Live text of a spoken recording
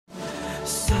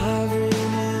sovereign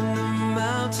in the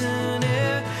mountain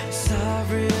air,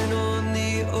 sovereign on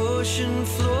the ocean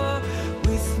floor,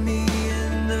 with me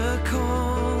in the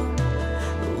calm,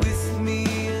 with me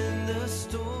in the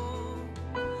storm.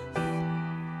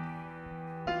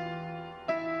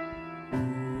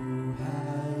 Who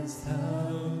has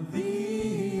held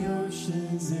the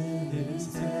oceans in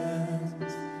his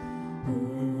hands?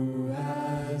 Who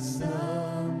has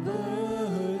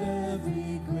numbered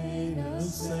every grain of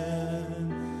sand?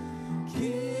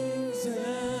 Kings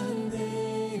and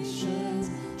nations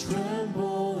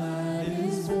tremble at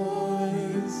his voice.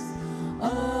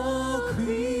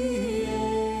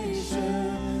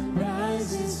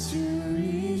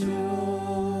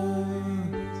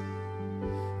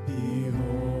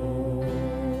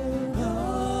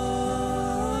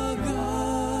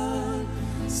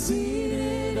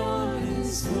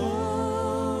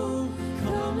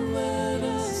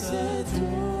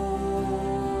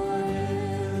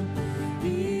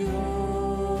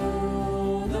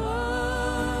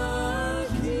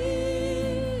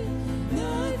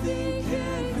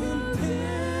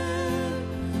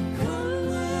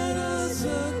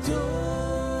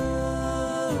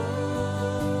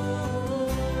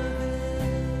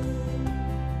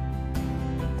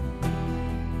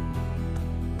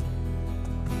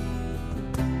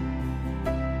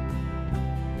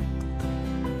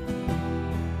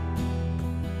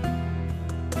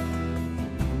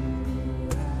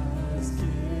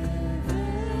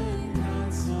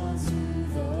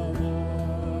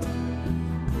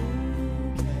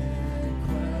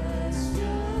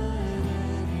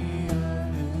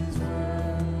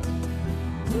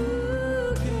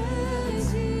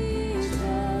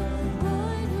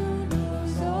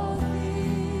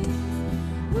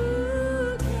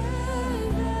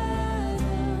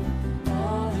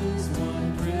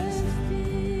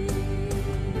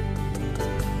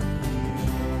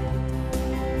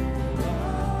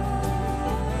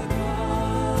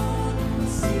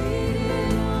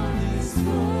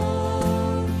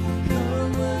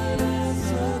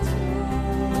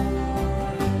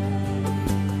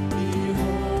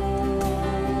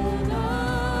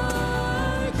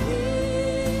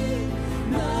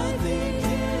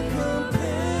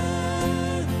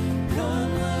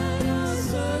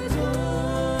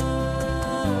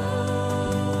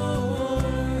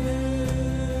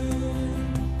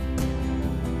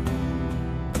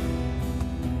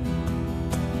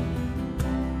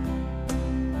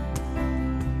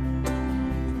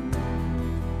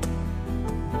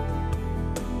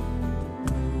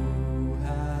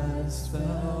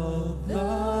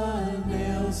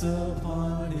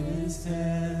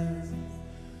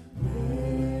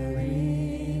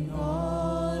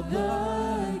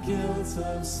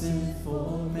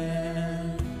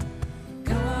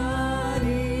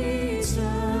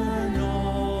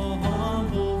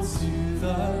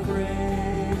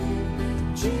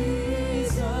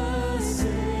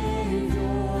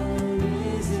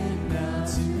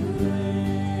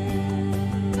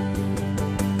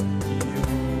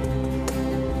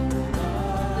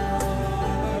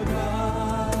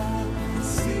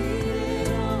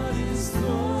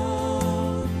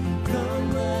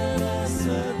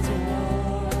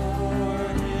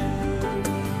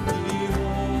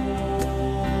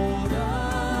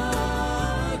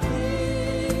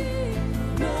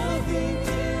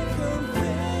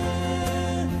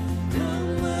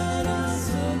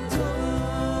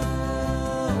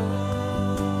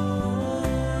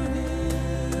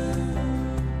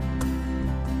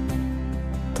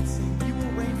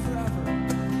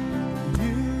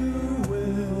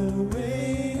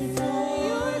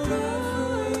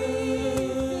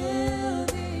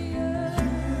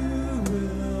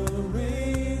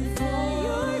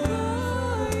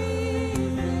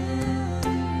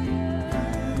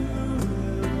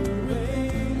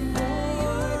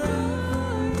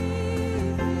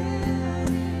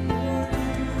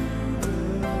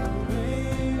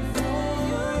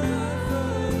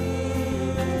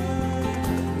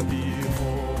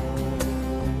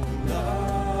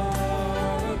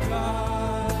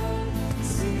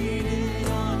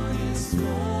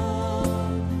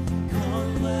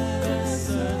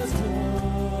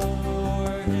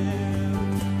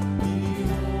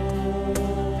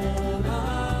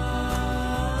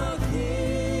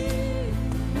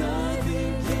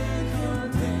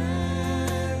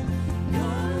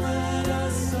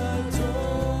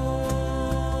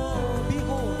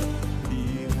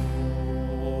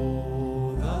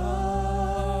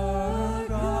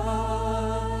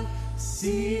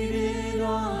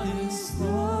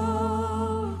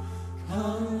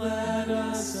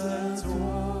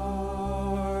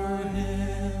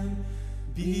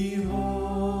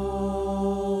 Behold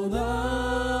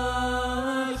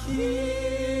our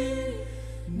King,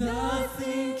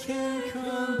 nothing can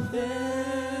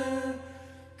compare.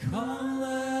 Come,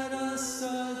 let us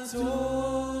adore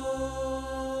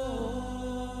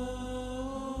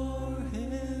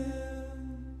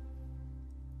him.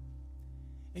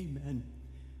 Amen.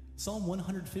 Psalm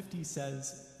 150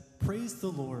 says, praise the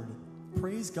Lord,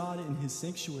 praise God in his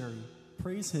sanctuary,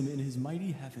 praise him in his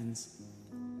mighty heavens.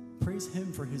 Praise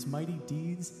him for his mighty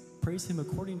deeds. Praise him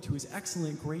according to his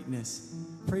excellent greatness.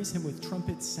 Praise him with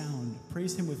trumpet sound.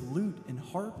 Praise him with lute and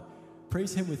harp.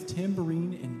 Praise him with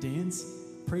tambourine and dance.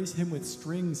 Praise him with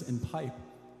strings and pipe.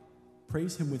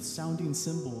 Praise him with sounding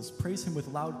cymbals. Praise him with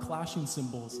loud clashing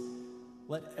cymbals.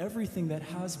 Let everything that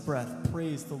has breath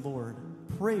praise the Lord.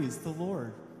 Praise the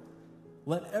Lord.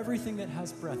 Let everything that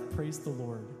has breath praise the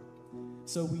Lord.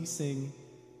 So we sing,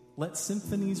 let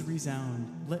symphonies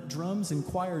resound, let drums and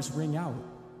choirs ring out.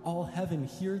 All heaven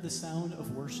hear the sound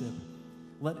of worship.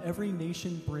 Let every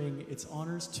nation bring its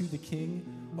honors to the King,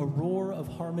 a roar of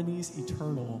harmonies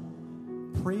eternal.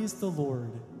 Praise the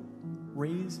Lord.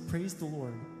 Praise the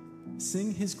Lord.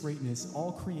 Sing his greatness,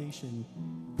 all creation.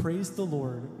 Praise the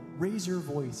Lord. Raise your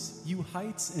voice, you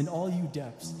heights and all you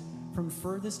depths. From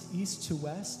furthest east to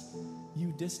west,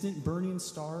 you distant burning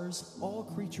stars, all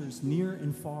creatures near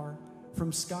and far.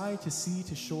 From sky to sea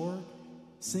to shore,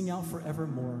 sing out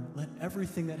forevermore. Let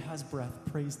everything that has breath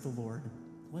praise the Lord.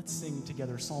 Let's sing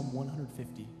together Psalm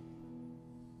 150.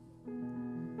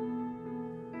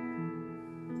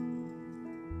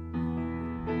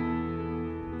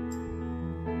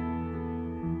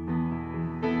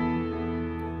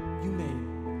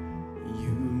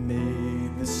 You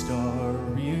made the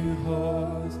starry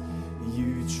host.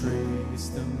 You trace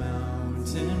the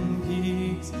mountain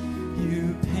peaks.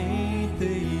 You paint the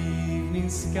evening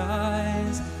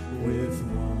skies with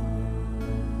wonders.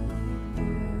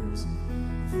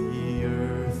 The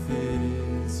earth, it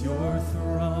is your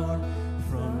throne.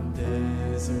 From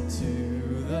desert to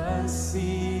the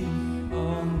sea,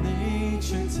 all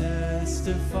nature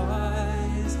testifies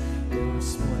your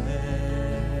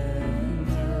splendor.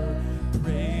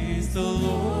 Praise the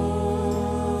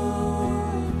Lord.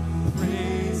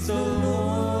 Praise the Lord.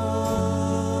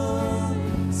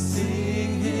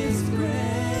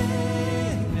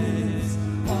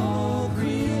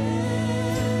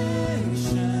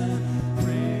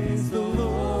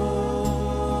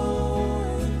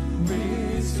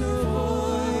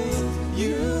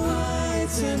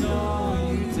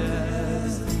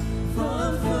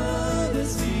 From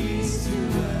furthest east to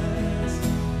west,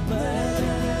 let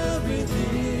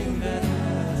everything that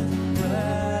has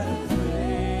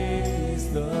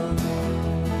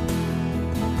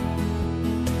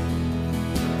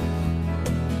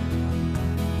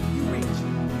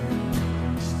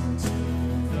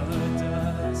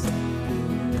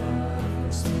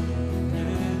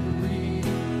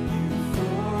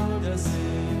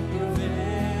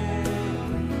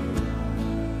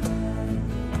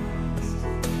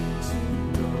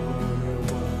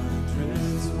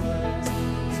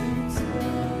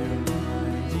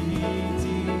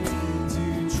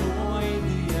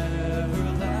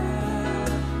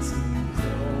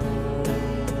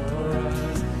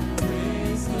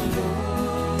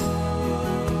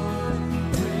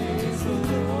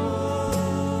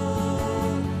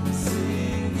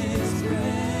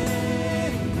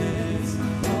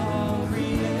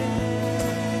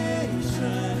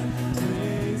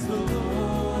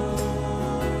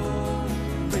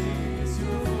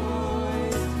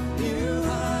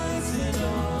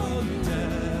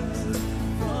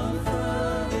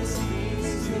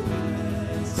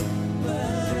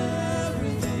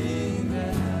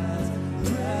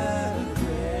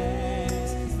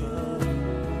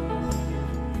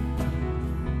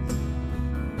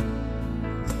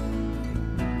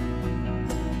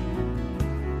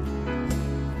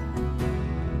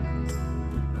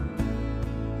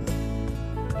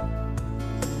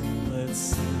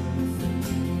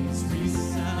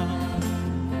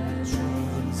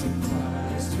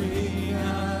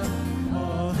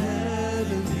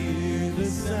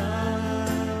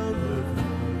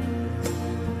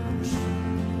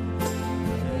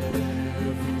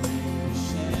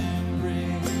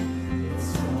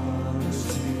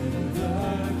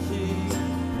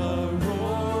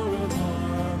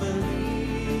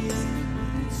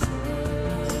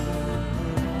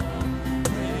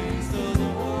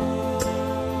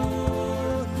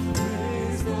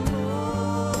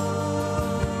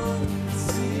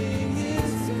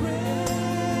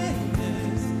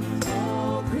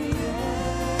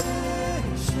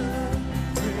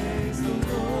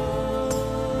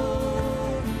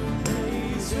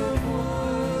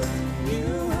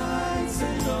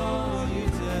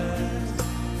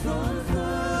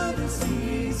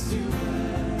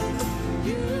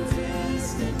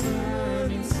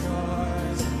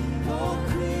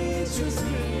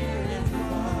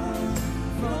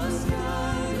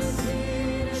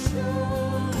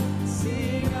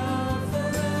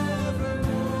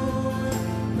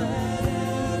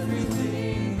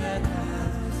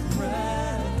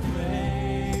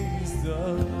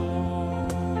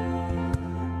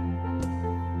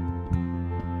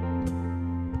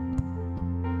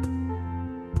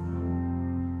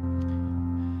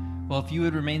Well, if you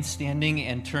would remain standing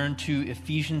and turn to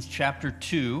Ephesians chapter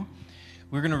 2,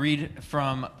 we're going to read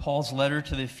from Paul's letter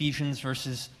to the Ephesians,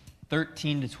 verses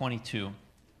 13 to 22.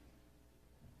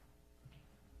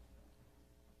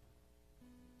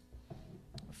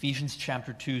 Ephesians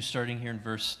chapter 2, starting here in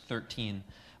verse 13.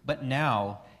 But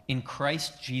now, in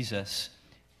Christ Jesus,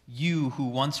 you who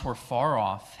once were far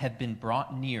off have been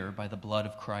brought near by the blood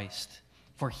of Christ.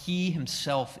 For he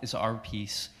himself is our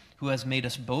peace, who has made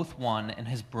us both one and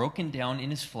has broken down in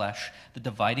his flesh the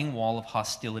dividing wall of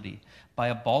hostility, by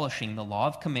abolishing the law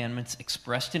of commandments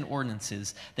expressed in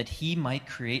ordinances, that he might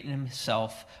create in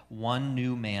himself one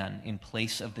new man in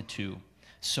place of the two,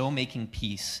 so making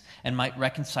peace, and might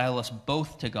reconcile us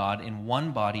both to God in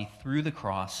one body through the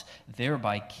cross,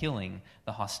 thereby killing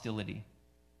the hostility.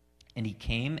 And he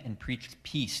came and preached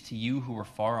peace to you who were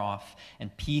far off,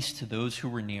 and peace to those who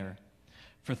were near.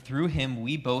 For through him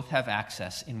we both have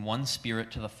access in one Spirit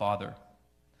to the Father.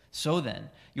 So then,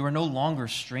 you are no longer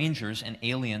strangers and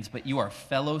aliens, but you are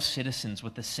fellow citizens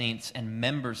with the saints and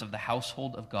members of the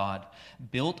household of God,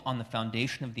 built on the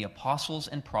foundation of the apostles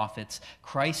and prophets,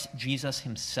 Christ Jesus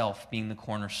himself being the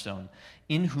cornerstone,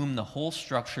 in whom the whole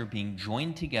structure being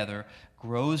joined together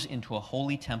grows into a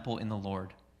holy temple in the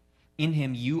Lord. In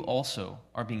him you also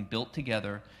are being built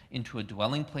together into a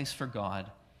dwelling place for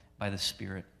God by the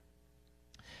Spirit.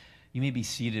 You may be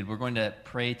seated. We're going to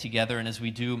pray together, and as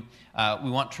we do, we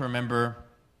want to remember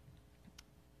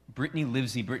Brittany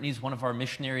Livesey. Brittany is one of our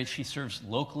missionaries. She serves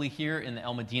locally here in the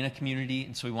El Medina community,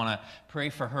 and so we want to pray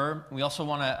for her. We also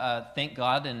want to thank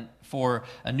God for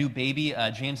a new baby.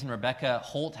 James and Rebecca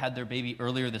Holt had their baby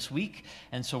earlier this week,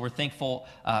 and so we're thankful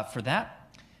for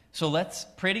that. So let's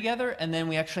pray together, and then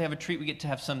we actually have a treat. We get to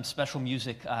have some special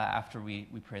music after we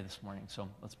pray this morning, so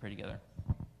let's pray together.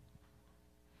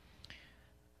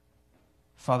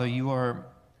 Father, you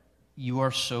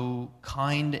are so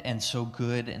kind and so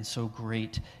good and so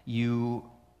great. You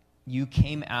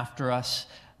came after us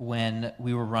when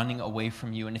we were running away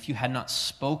from you. And if you had not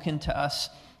spoken to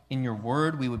us in your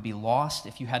word, we would be lost.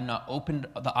 If you had not opened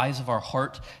the eyes of our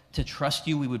heart to trust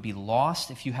you, we would be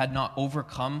lost. If you had not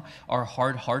overcome our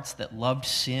hard hearts that loved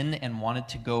sin and wanted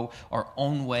to go our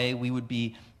own way, we would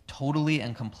be totally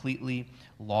and completely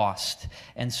lost.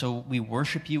 And so we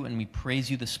worship you and we praise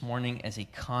you this morning as a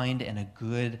kind and a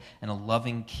good and a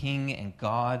loving King and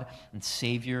God and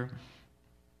Savior.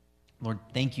 Lord,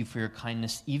 thank you for your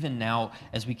kindness. Even now,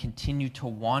 as we continue to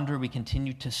wander, we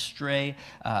continue to stray.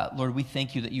 Lord, we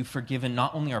thank you that you've forgiven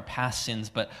not only our past sins,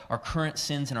 but our current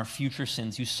sins and our future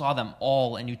sins. You saw them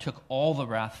all, and you took all the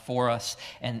wrath for us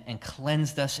and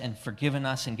cleansed us and forgiven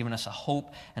us and given us a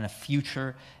hope and a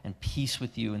future and peace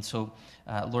with you. And so,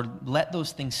 Lord, let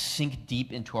those things sink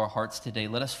deep into our hearts today.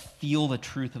 Let us feel the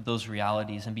truth of those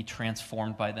realities and be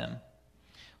transformed by them.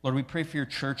 Lord, we pray for your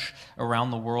church around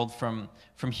the world, from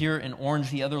here in Orange,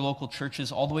 the other local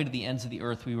churches, all the way to the ends of the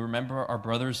earth. We remember our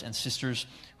brothers and sisters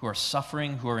who are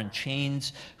suffering, who are in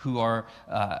chains, who are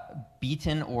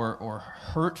beaten or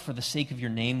hurt for the sake of your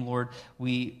name, Lord.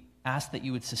 We ask that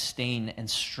you would sustain and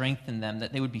strengthen them,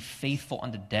 that they would be faithful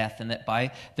unto death, and that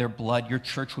by their blood your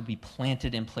church would be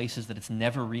planted in places that it's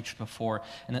never reached before,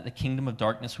 and that the kingdom of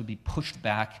darkness would be pushed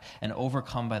back and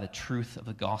overcome by the truth of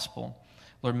the gospel.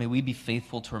 Lord, may we be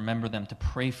faithful to remember them, to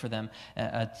pray for them,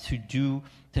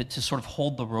 to sort of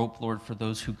hold the rope, Lord, for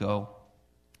those who go.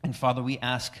 And Father, we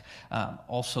ask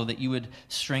also that you would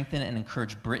strengthen and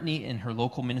encourage Brittany in her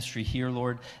local ministry here,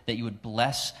 Lord, that you would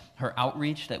bless her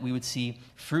outreach, that we would see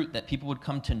fruit, that people would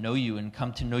come to know you and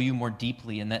come to know you more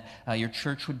deeply, and that your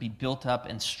church would be built up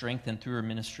and strengthened through her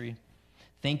ministry.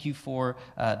 Thank you for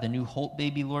the new Holt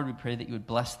baby, Lord. We pray that you would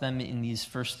bless them in these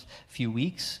first few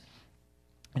weeks.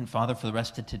 And Father, for the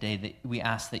rest of today, that we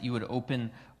ask that you would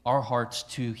open our hearts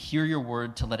to hear your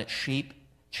word, to let it shape,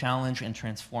 challenge, and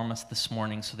transform us this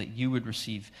morning, so that you would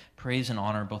receive praise and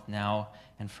honor both now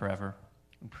and forever.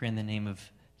 We pray in the name of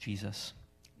Jesus.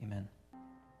 Amen.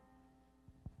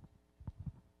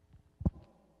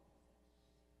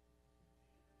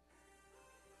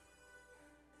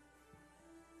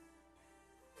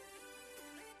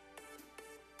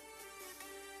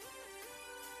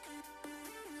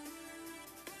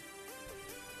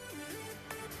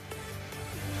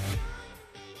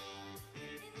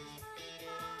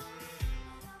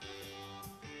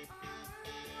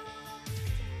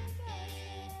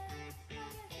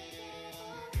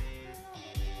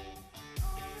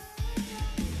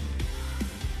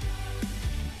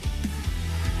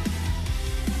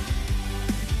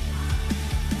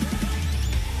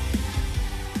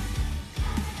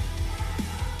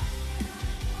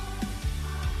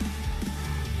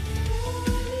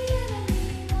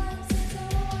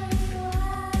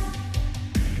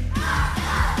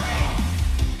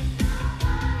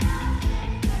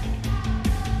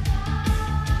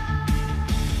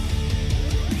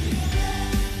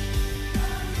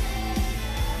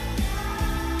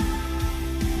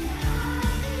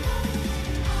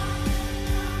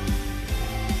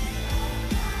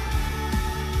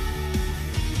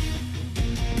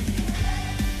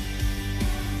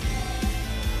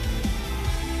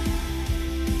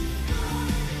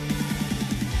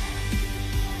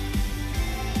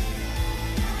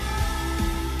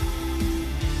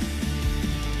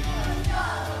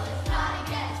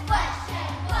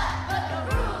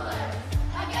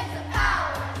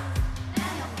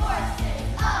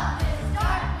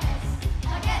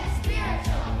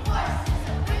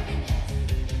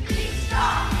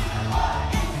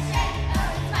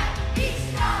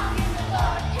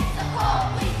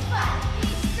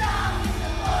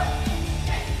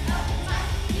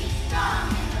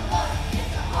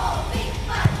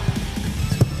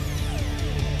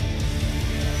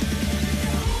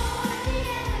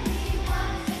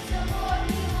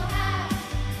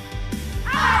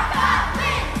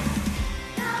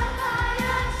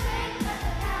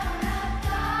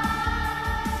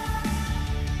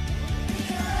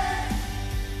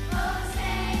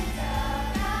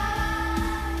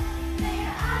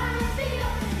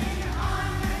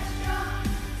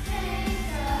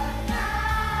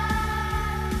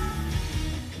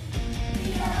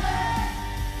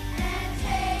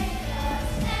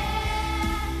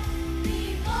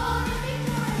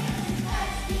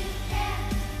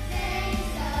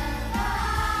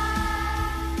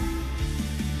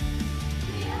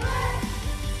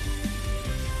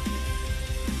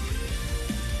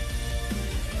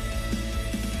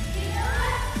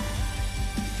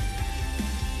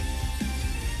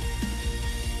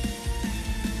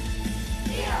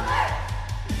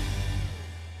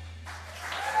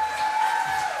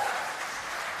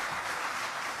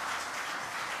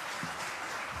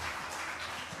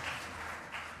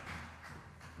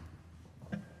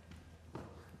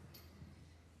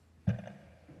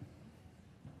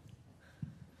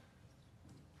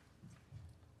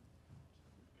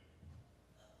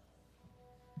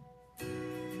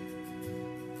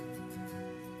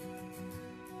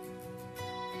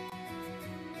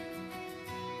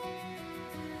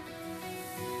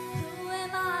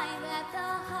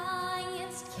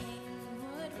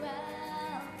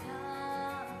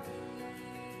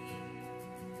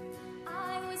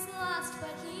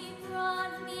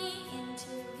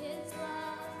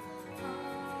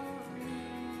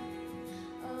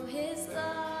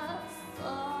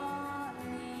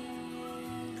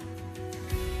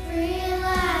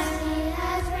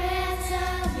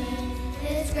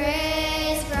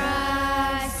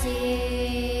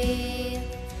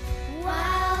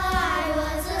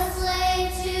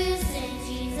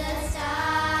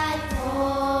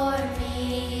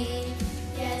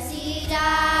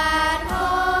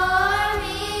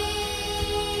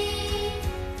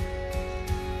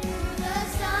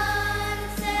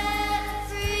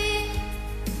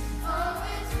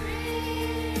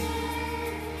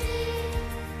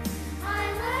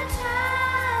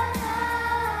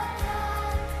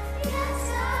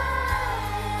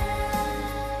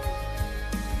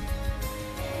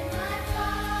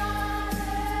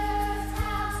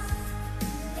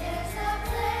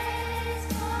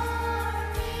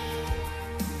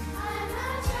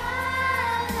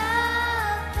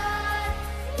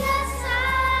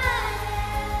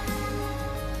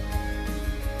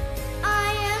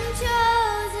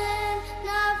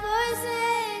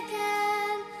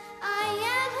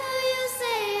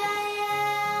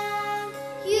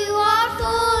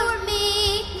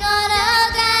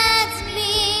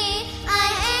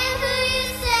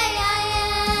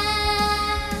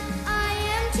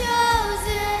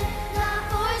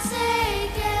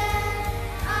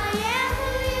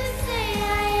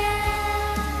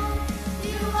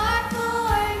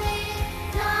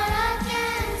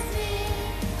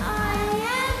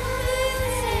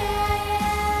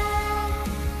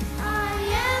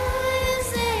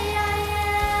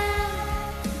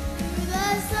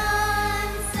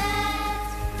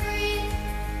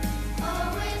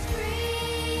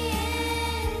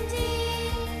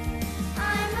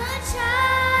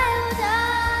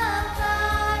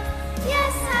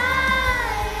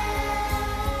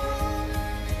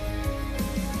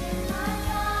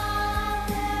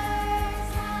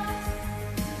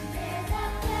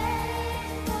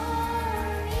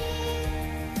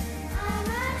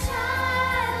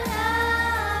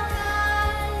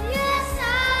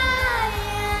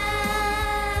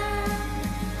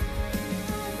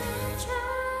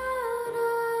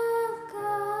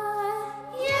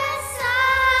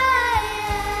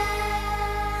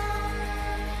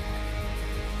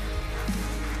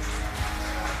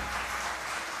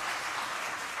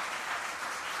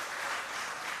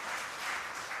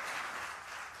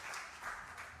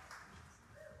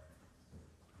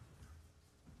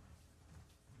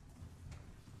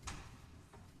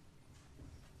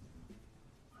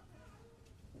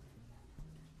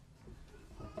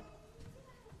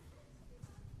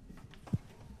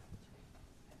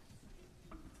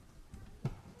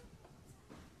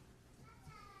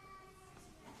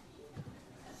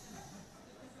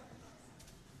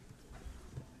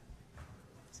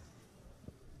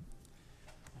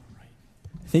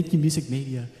 Thank you, Music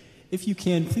Media. If you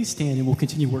can, please stand and we'll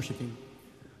continue worshiping.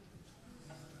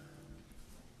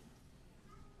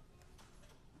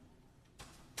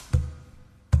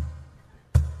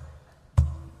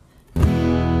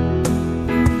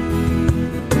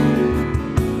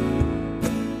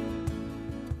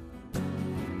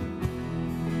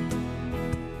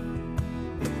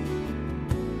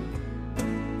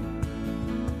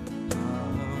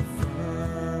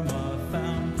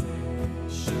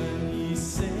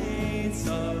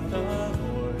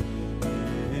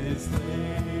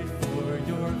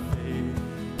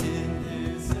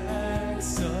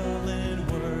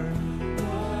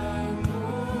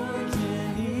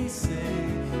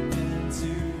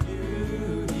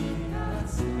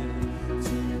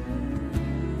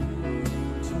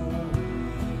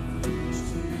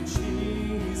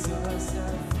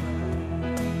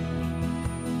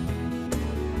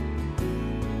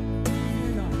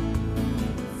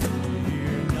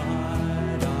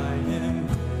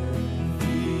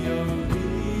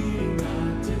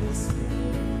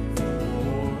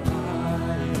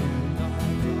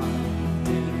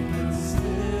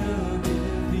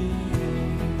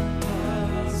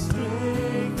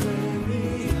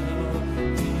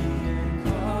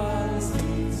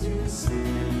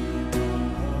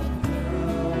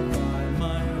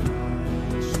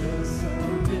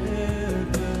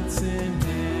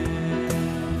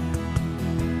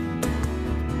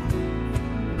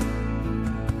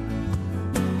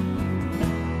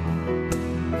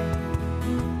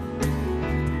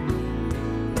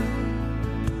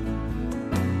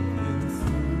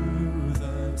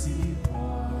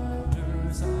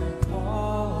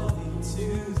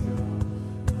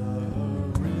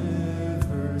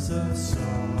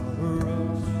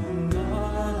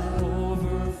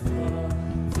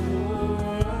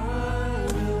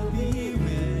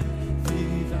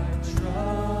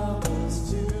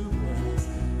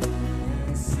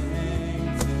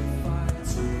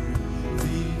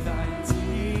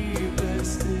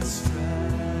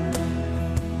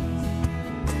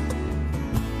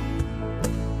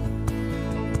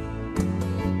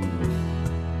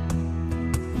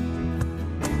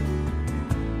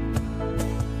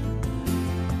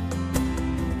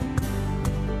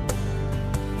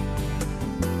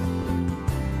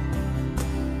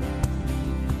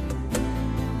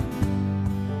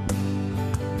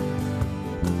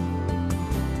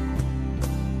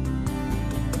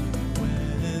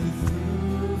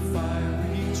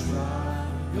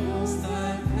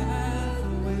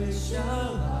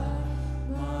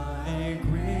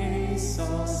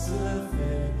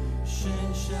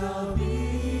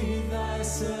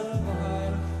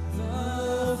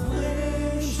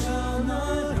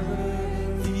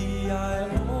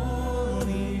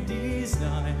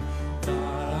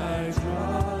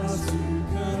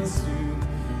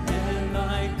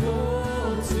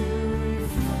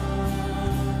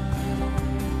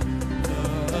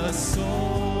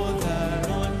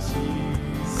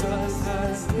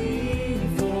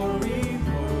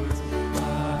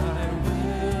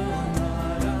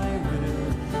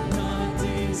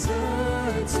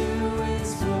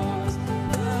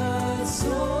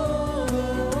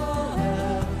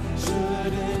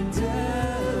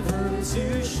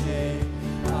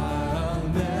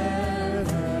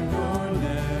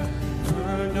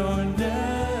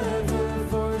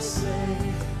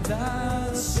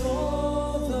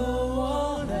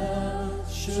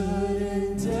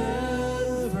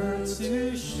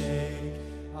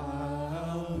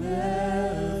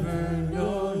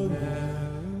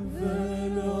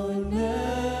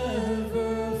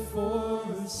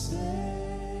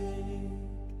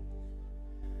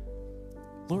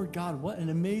 Lord God, what an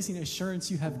amazing assurance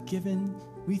you have given.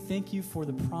 We thank you for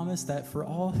the promise that for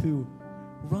all who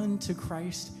run to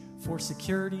Christ for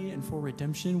security and for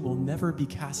redemption will never be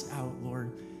cast out,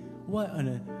 Lord. What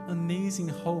an amazing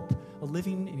hope, a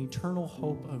living and eternal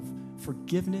hope of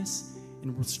forgiveness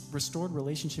and restored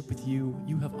relationship with you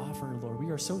have offered, Lord.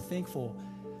 We are so thankful.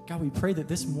 God, we pray that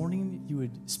this morning you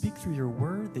would speak through your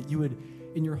word, that you would,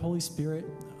 in your Holy Spirit,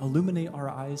 illuminate our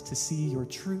eyes to see your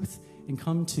truth and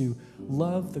come to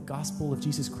love the gospel of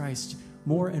Jesus Christ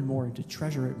more and more and to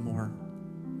treasure it more.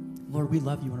 Lord, we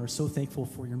love you and are so thankful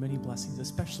for your many blessings,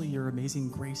 especially your amazing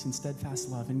grace and steadfast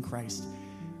love in Christ.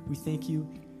 We thank you.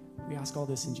 We ask all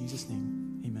this in Jesus'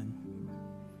 name. Amen.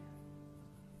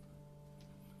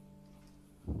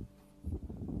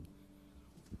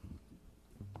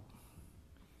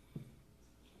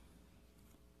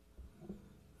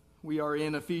 We are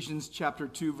in Ephesians chapter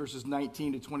 2, verses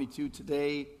 19 to 22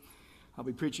 today. I'll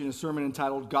be preaching a sermon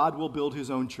entitled, God Will Build His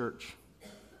Own Church.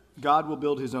 God will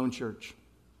build His own church.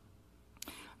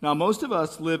 Now, most of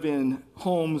us live in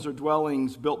homes or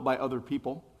dwellings built by other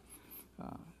people.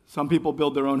 Some people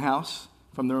build their own house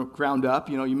from the ground up.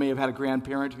 You know, you may have had a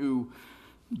grandparent who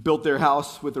built their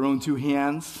house with their own two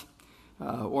hands.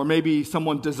 Or maybe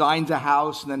someone designs a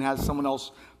house and then has someone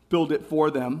else build it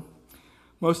for them.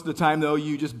 Most of the time, though,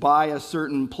 you just buy a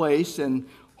certain place and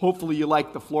hopefully you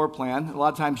like the floor plan. A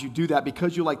lot of times you do that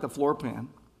because you like the floor plan.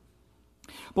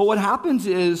 But what happens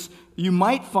is you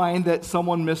might find that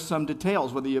someone missed some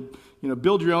details. Whether you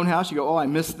build your own house, you go, oh, I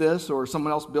missed this, or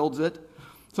someone else builds it.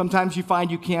 Sometimes you find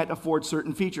you can't afford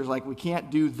certain features, like we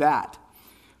can't do that.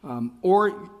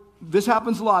 Or this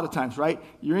happens a lot of times, right?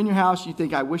 You're in your house, you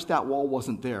think, I wish that wall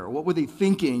wasn't there. What were they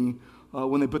thinking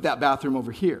when they put that bathroom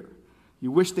over here?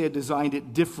 You wish they had designed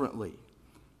it differently.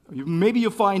 Maybe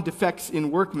you'll find defects in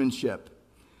workmanship.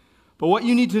 But what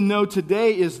you need to know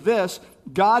today is this: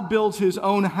 God builds his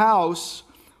own house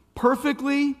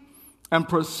perfectly and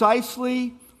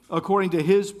precisely according to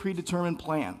his predetermined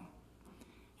plan.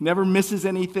 He never misses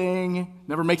anything,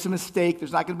 never makes a mistake.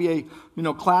 There's not going to be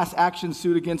a class action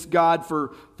suit against God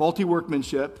for faulty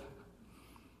workmanship.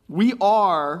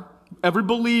 Every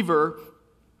believer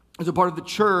is a part of the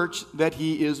church that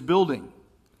he is building.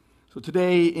 So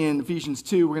today in Ephesians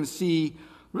 2, we're going to see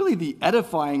really the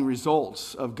edifying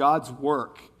results of God's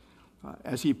work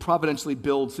as he providentially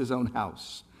builds his own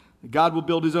house. God will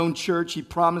build his own church. He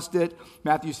promised it.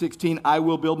 Matthew 16, I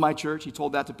will build my church. He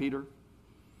told that to Peter.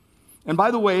 And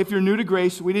by the way, if you're new to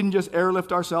Grace, we didn't just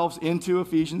airlift ourselves into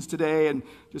Ephesians today and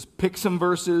just pick some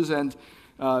verses and,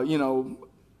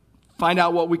 find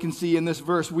out what we can see in this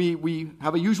verse. We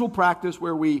have a usual practice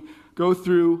where we go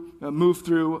through, move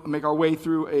through, make our way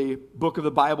through a book of the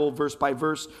Bible verse by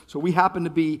verse. So we happen to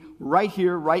be right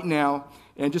here, right now.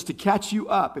 And just to catch you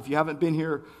up, if you haven't been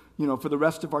here, for the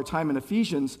rest of our time in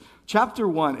Ephesians, chapter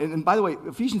 1, and by the way,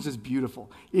 Ephesians is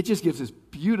beautiful. It just gives this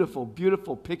beautiful,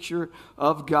 beautiful picture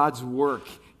of God's work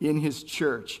in his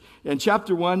church. And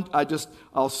chapter 1,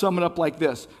 I'll sum it up like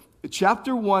this.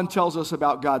 Chapter 1 tells us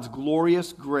about God's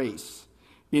glorious grace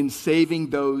in saving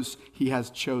those he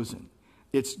has chosen.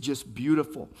 It's just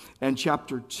beautiful. And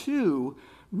chapter 2,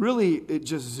 really, it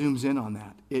just zooms in on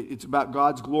that. It's about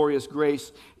God's glorious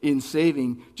grace in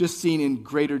saving, just seen in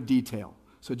greater detail.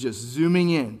 So just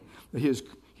zooming in,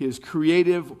 his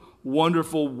creative,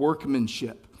 wonderful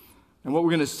workmanship. And what we're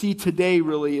going to see today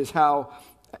really is how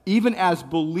even as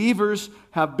believers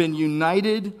have been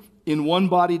united in one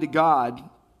body to God,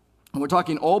 and we're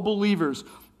talking all believers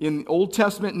in Old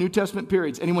Testament, New Testament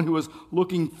periods, anyone who was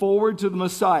looking forward to the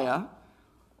Messiah,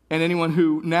 and anyone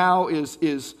who now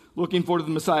is looking forward to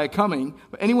the Messiah coming,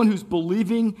 but anyone who's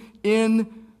believing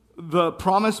in the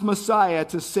promised Messiah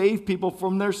to save people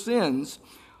from their sins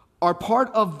are part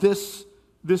of this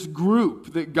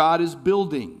group that God is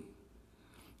building.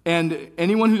 And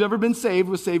anyone who's ever been saved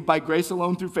was saved by grace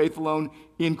alone, through faith alone,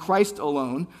 in Christ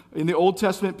alone. In the Old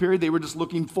Testament period, they were just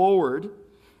looking forward,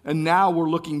 and now we're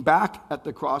looking back at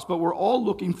the cross, but we're all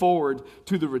looking forward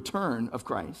to the return of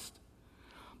Christ.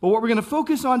 But what we're going to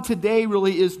focus on today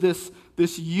really is this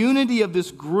unity of this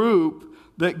group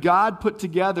that God put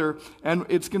together, and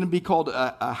it's going to be called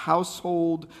a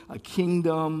household, a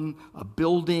kingdom, a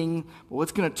building. But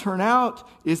what's going to turn out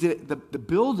is that the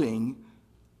building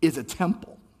is a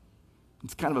temple.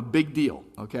 It's kind of a big deal,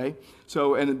 okay?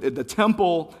 So, and the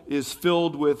temple is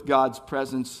filled with God's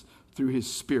presence through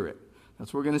his Spirit.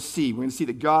 That's what we're going to see. We're going to see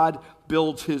that God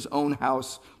builds his own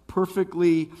house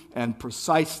perfectly and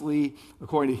precisely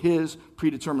according to his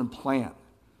predetermined plan.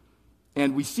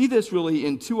 And we see this really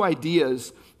in two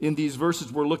ideas in these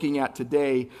verses we're looking at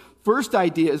today. First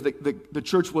idea is that the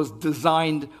church was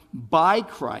designed by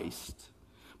Christ.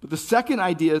 But the second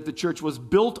idea is the church was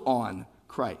built on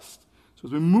Christ. So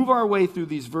as we move our way through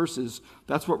these verses,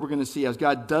 that's what we're going to see as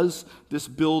God does this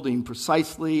building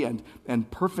precisely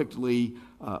and perfectly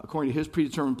according to his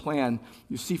predetermined plan.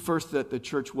 You see first that the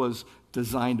church was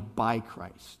designed by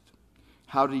Christ.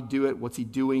 How did he do it? What's he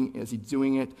doing? As he's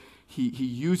doing it, he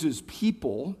uses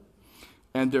people,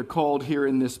 and they're called here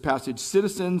in this passage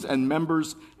citizens and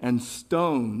members and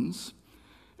stones,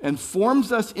 and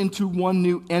forms us into one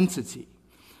new entity.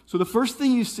 So the first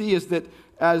thing you see is that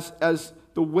as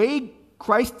the way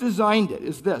Christ designed it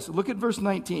is this. Look at verse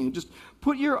 19. Just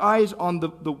put your eyes on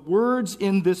the words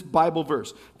in this Bible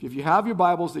verse. If you have your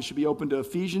Bibles, they should be open to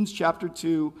Ephesians chapter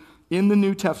 2 in the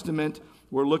New Testament.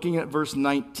 We're looking at verse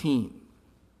 19.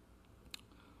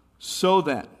 So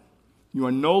then, you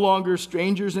are no longer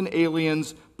strangers and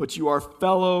aliens, but you are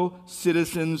fellow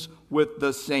citizens with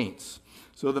the saints.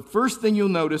 So the first thing you'll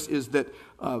notice is that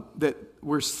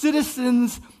we're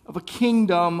citizens of a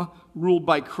kingdom ruled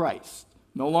by Christ.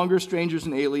 No longer strangers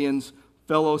and aliens,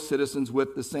 fellow citizens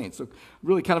with the saints. So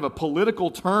really kind of a political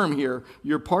term here.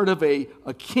 You're part of a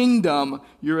kingdom.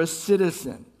 You're a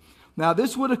citizen. Now,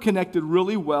 this would have connected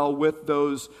really well with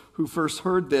those who first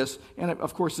heard this. And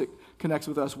of course, it connects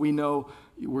with us. We know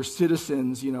we're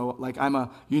citizens, like I'm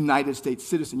a United States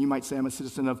citizen. You might say I'm a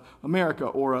citizen of America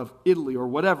or of Italy or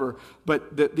whatever.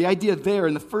 But the idea there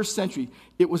in the first century,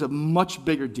 it was a much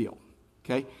bigger deal.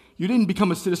 Okay? You didn't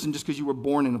become a citizen just because you were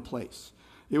born in a place.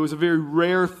 It was a very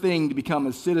rare thing to become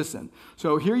a citizen.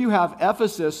 So here you have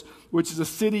Ephesus, which is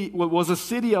was a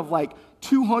city of like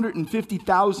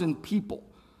 250,000 people.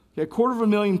 Okay,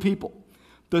 250,000 people.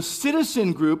 The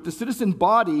citizen group, the citizen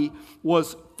body,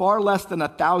 was far less than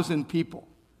 1,000 people.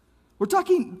 We're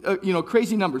talking,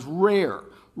 crazy numbers.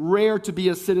 Rare to be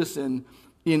a citizen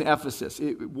in Ephesus.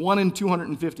 1 in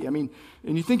 250. I mean,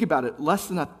 and you think about it, less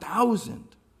than 1,000.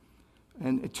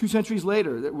 And 2 centuries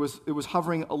later, it was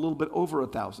hovering a little bit over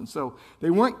 1,000. So they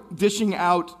weren't dishing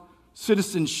out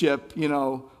citizenship,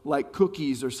 like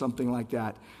cookies or something like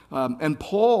that. And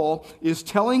Paul is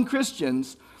telling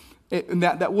Christians, and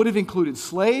that would have included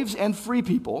slaves and free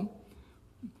people,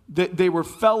 that they were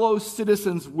fellow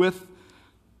citizens with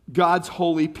God's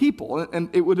holy people.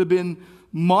 And it would have been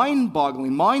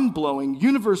mind-boggling, mind-blowing,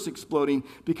 universe-exploding,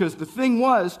 because the thing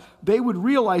was, they would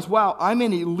realize, wow, I'm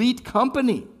in elite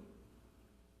company.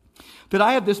 That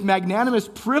I have this magnanimous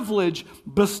privilege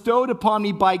bestowed upon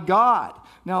me by God.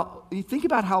 Now, you think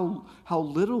about how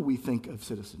little we think of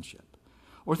citizenship.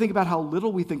 Or think about how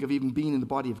little we think of even being in the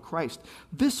body of Christ.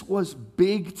 This was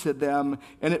big to them,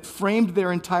 and it framed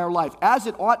their entire life, as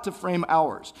it ought to frame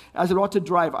ours, as it ought to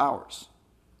drive ours.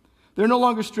 They're no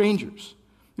longer strangers.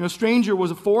 A stranger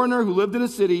was a foreigner who lived in a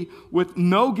city with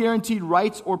no guaranteed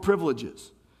rights or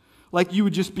privileges. Like you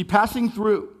would just be passing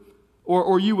through,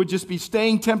 or you would just be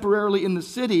staying temporarily in the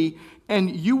city, and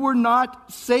you were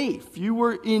not safe. You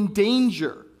were in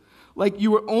danger. Like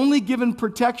you were only given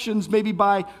protections maybe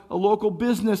by a local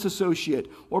business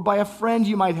associate or by a friend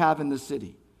you might have in the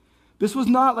city. This was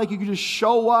not like you could just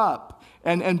show up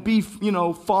and be,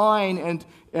 fine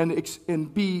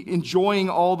and be enjoying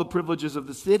all the privileges of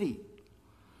the city.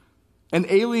 An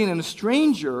alien and a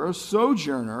stranger, a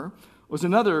sojourner, was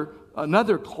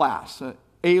another class, an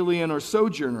alien or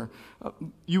sojourner.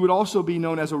 You would also be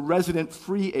known as a resident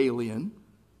free alien.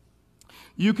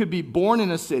 You could be born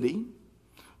in a city.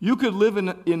 You could live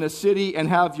in a city and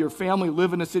have your family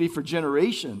live in a city for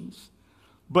generations,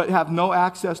 but have no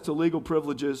access to legal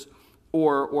privileges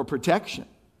or protection.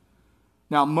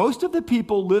 Now, most of the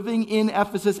people living in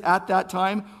Ephesus at that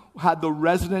time had the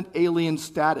resident alien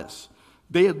status.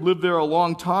 They had lived there a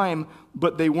long time,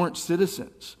 but they weren't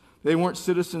citizens. They weren't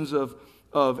citizens of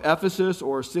Ephesus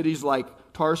or cities like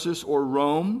Tarsus or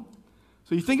Rome.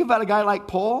 So you think about a guy like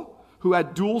Paul, who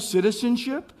had dual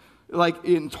citizenship. Like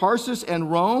in Tarsus and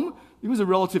Rome, he was a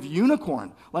relative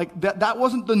unicorn. Like that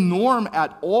wasn't the norm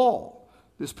at all,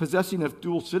 this possessing of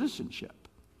dual citizenship.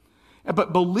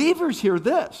 But believers hear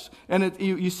this, and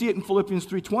you see it in Philippians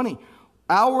 3:20.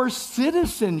 Our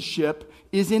citizenship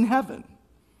is in heaven.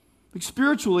 Like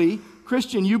spiritually,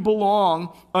 Christian, you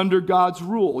belong under God's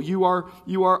rule. You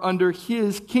are under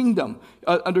His kingdom,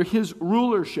 under His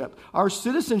rulership. Our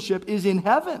citizenship is in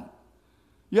heaven.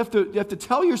 You have to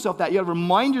tell yourself that. You have to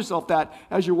remind yourself that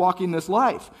as you're walking this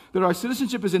life, that our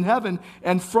citizenship is in heaven,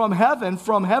 and from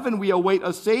heaven we await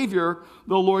a Savior,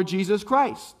 the Lord Jesus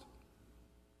Christ.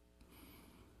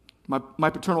 My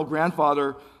paternal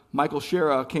grandfather, Michael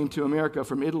Shera, came to America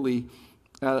from Italy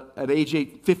at age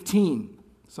 15,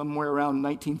 somewhere around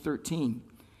 1913.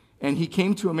 And he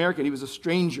came to America. He was a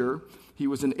stranger. He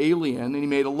was an alien, and he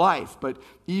made a life. But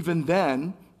even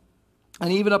then,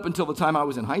 and even up until the time I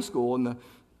was in high school in the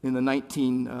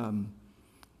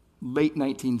late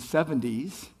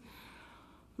 1970s,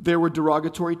 there were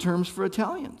derogatory terms for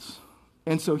Italians.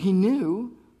 And so he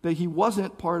knew that he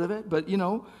wasn't part of it, but,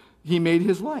 he made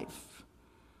his life.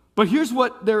 But here's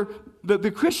what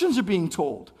the Christians are being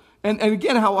told. And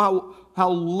again, how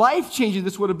life-changing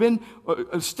this would have been,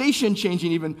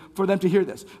 station-changing even, for them to hear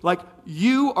this. Like,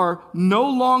 you are no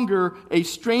longer a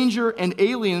stranger and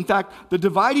alien. In fact, the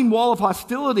dividing wall of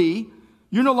hostility,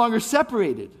 you're no longer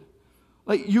separated.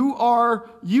 Like, you are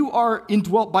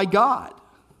indwelt by God.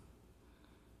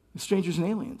 Strangers and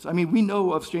aliens. I mean, we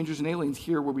know of strangers and aliens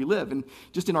here where we live. And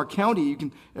just in our county, you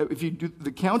can, if you do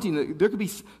the counting, there could be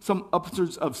some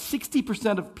upwards of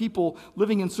 60% of people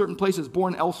living in certain places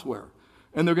born elsewhere.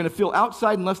 And they're going to feel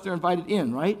outside unless they're invited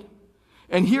in, right?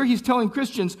 And here he's telling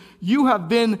Christians, you have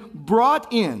been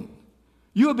brought in.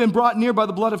 You have been brought near by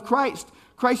the blood of Christ.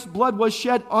 Christ's blood was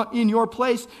shed in your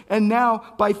place. And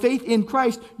now, by faith in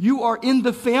Christ, you are in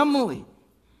the family.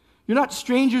 You're not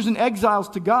strangers and exiles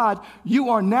to God. You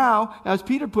are now, as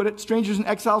Peter put it, strangers and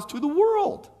exiles to the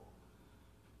world.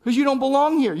 Because you don't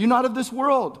belong here. You're not of this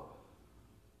world.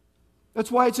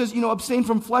 That's why it says, abstain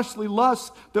from fleshly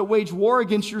lusts that wage war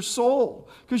against your soul.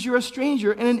 Because you're a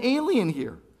stranger and an alien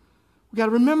here. We've got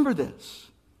to remember this.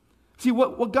 See,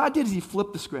 what God did is he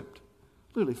flipped the script.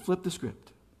 Literally flipped the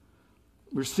script.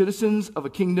 We're citizens of a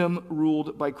kingdom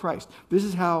ruled by Christ. This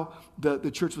is how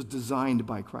the church was designed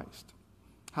by Christ.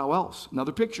 How else?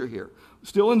 Another picture here.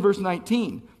 Still in verse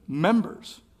 19.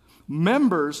 Members.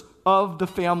 Members of the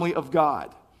family of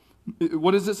God.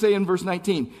 What does it say in verse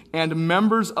 19? And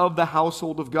members of the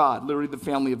household of God. Literally the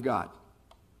family of God.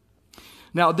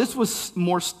 Now, this was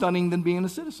more stunning than being a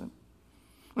citizen.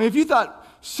 I mean, if you thought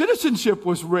citizenship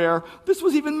was rare, this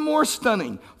was even more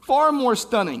stunning, far more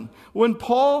stunning. When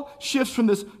Paul shifts from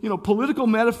this, political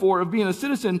metaphor of being a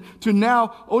citizen to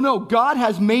now, oh no, God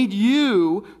has made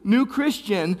you, new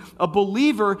Christian, a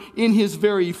believer in his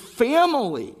very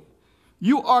family.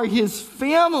 You are his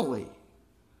family.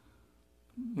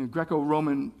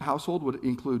 Greco-Roman household would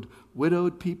include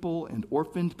widowed people and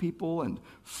orphaned people and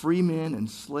free men and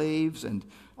slaves, and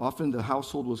often the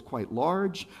household was quite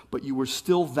large, but you were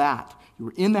still that. You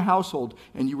were in the household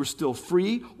and you were still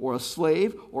free or a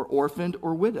slave or orphaned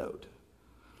or widowed.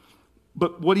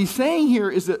 But what he's saying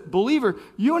here is that, believer,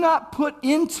 you're not put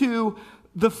into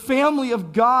the family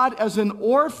of God as an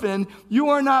orphan. You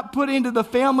are not put into the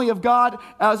family of God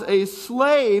as a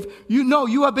slave.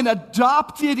 You have been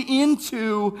adopted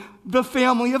into the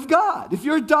family of God. If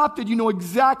you're adopted, you know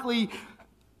exactly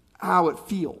how it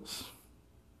feels.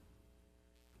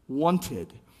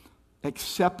 Wanted,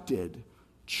 accepted,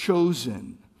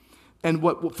 chosen. And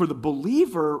what for the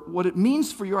believer, what it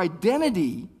means for your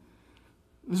identity.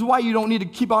 This is why you don't need to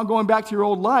keep on going back to your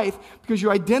old life, because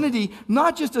your identity,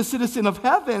 not just a citizen of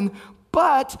heaven,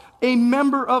 but a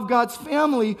member of God's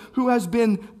family who has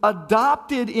been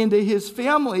adopted into his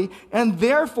family, and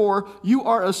therefore you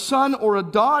are a son or a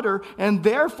daughter, and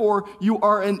therefore you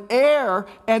are an heir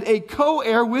and a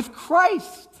co-heir with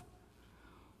Christ.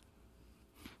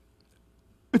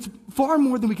 It's far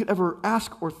more than we could ever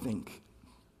ask or think.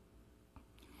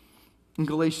 In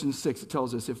Galatians 6, it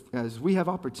tells us, as we have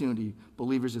opportunity,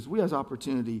 believers, as we have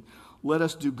opportunity, let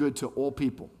us do good to all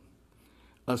people,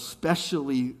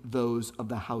 especially those of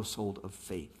the household of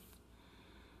faith.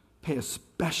 Pay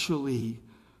especially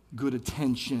good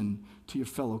attention to your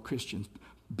fellow Christians.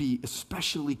 Be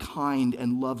especially kind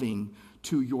and loving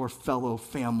to your fellow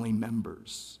family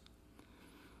members.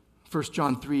 1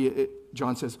 John 3,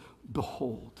 John says,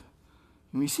 behold.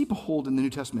 When you see behold in the New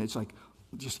Testament, it's like,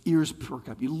 just ears perk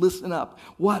up. You listen up.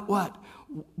 What?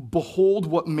 Behold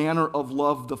what manner of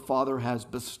love the Father has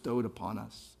bestowed upon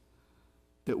us,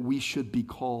 that we should be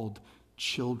called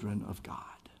children of God.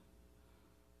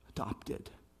 Adopted,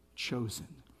 chosen,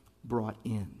 brought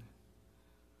in.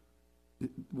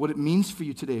 What it means for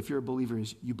you today, if you're a believer,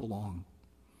 is you belong.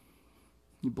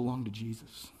 You belong to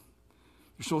Jesus.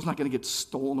 Your soul's not going to get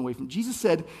stolen away from. Jesus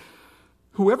said,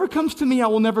 whoever comes to me, I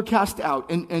will never cast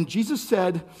out. And Jesus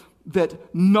said that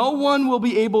no one will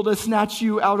be able to snatch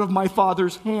you out of my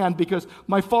Father's hand, because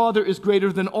my Father is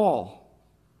greater than all.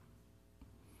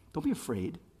 Don't be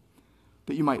afraid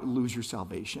that you might lose your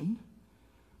salvation.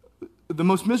 The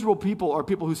most miserable people are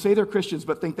people who say they're Christians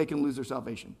but think they can lose their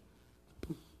salvation.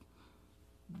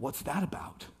 What's that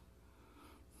about?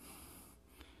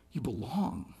 You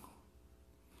belong.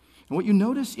 And what you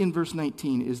notice in verse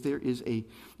 19 is there is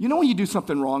when you do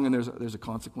something wrong and there's a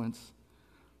consequence?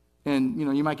 And,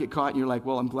 you might get caught and you're like,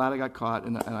 well, I'm glad I got caught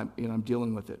and I'm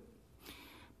dealing with it.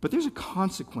 But there's a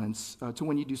consequence to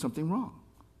when you do something wrong.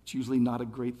 It's usually not a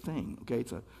great thing, okay?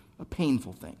 It's a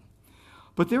painful thing.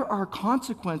 But there are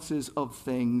consequences of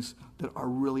things that are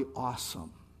really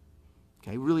awesome,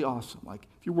 okay? Really awesome. Like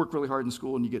if you work really hard in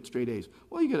school and you get straight A's,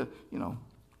 well, you get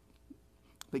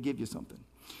they give you something.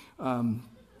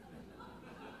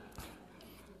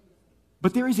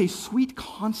 But there is a sweet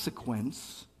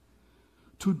consequence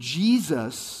to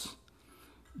Jesus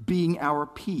being our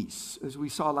peace, as we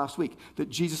saw last week, that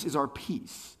Jesus is our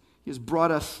peace. He has brought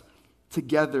us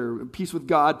together, peace with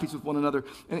God, peace with one another.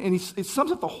 And it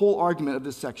sums up the whole argument of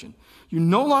this section. You're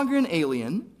no longer an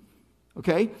alien,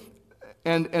 okay?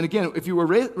 And again, if you were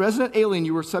a resident alien,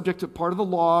 you were subject to part of the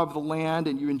law of the land,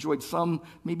 and you enjoyed some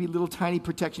maybe little tiny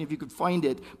protection if you could find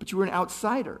it, but you were an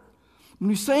outsider. What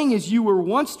he's saying is you were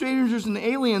once strangers and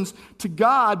aliens to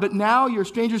God, but now you're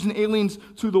strangers and aliens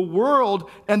to the world,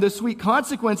 and the sweet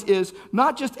consequence is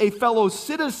not just a fellow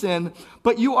citizen,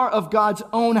 but you are of God's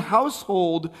own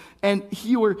household, and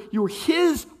you are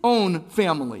his own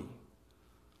family.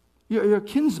 You're a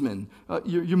kinsman.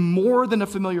 You're more than a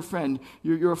familiar friend.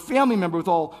 You're a family member with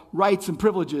all rights and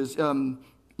privileges.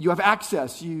 You have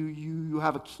access. You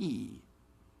have a key.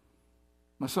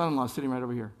 My son-in-law is sitting right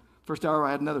over here. First hour,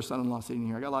 I had another son-in-law sitting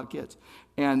here. I got a lot of kids.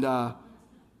 And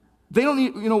they don't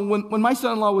need, when my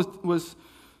son-in-law was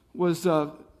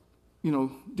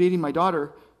dating my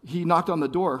daughter, he knocked on the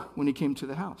door when he came to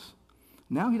the house.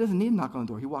 Now he doesn't need to knock on the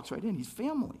door. He walks right in. He's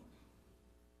family.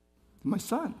 He's my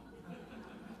son.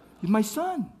 He's my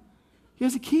son. He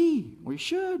has a key, or he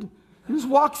should. He just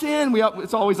walks in.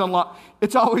 It's always unlocked.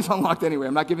 It's always unlocked anyway.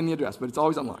 I'm not giving the address, but it's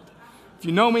always unlocked. If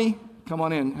you know me, come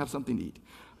on in, have something to eat.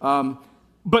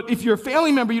 But if you're a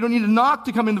family member, you don't need to knock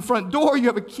to come in the front door. You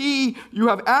have a key. You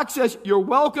have access. You're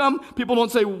welcome. People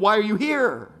don't say, why are you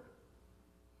here?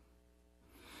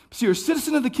 So you're a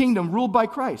citizen of the kingdom ruled by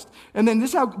Christ. And then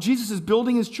this is how Jesus is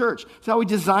building his church. This is how he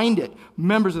designed it.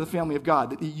 Members of the family of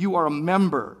God. That you are a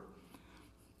member.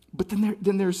 But then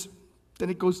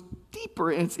it goes deeper,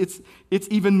 and it's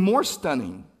even more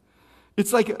stunning.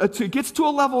 It's like it gets to a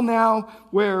level now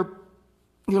where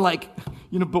you're like,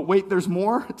 but wait, there's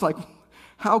more. It's like,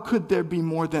 how could there be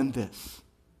more than this?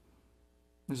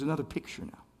 There's another picture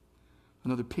now,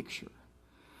 another picture,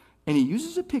 and he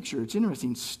uses a picture. It's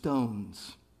interesting,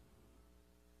 stones,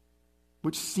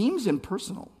 which seems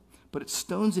impersonal, but it's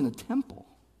stones in a temple.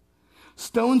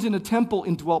 Stones in a temple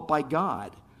indwelt by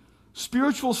God.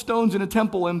 Spiritual stones in a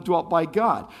temple indwelt by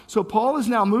God. So Paul is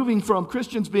now moving from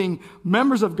Christians being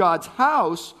members of God's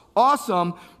house,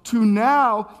 awesome, to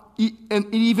now an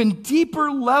even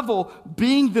deeper level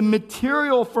being the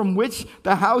material from which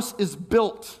the house is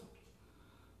built.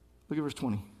 Look at verse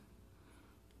 20.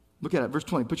 Look at it, verse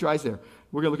 20. Put your eyes there.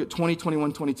 We're going to look at 20,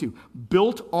 21, 22.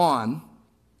 Built on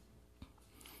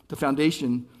the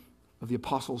foundation of the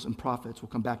apostles and prophets. We'll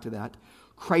come back to that.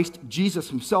 Christ Jesus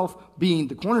himself being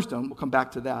the cornerstone. We'll come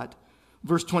back to that.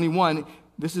 Verse 21,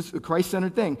 this is a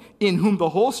Christ-centered thing. In whom the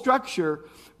whole structure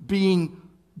being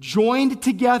joined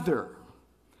together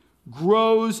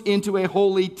grows into a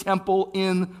holy temple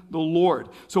in the Lord.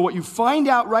 So what you find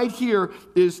out right here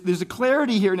is there's a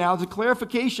clarity here now. There's a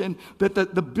clarification that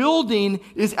the building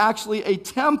is actually a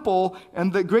temple.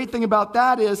 And the great thing about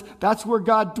that is that's where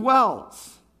God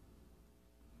dwells.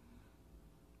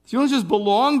 So you don't just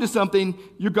belong to something,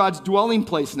 you're God's dwelling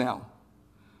place now.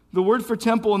 The word for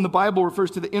temple in the Bible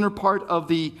refers to the inner part of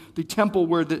the temple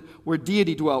where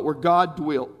deity dwelt, where God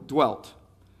dwelt.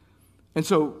 And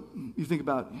so you think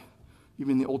about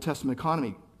even the Old Testament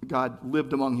economy, God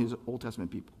lived among his Old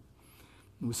Testament people.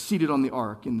 He was seated on the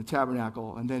ark in the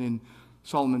tabernacle and then in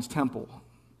Solomon's temple.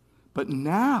 But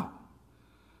now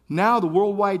the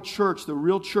worldwide church, the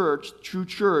real church, true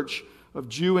church of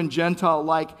Jew and Gentile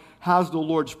alike, has the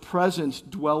Lord's presence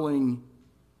dwelling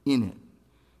in it.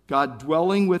 God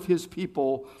dwelling with his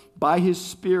people by his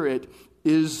Spirit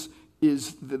is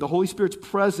the Holy Spirit's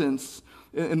presence.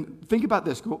 And think about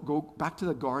this. Go back to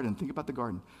the garden. Think about the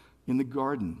garden. In the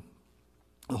garden,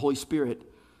 the Holy Spirit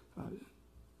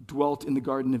dwelt in the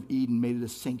Garden of Eden, made it a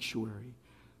sanctuary,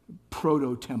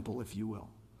 proto-temple, if you will.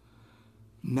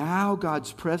 Now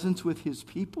God's presence with his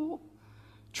people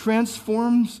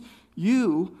transforms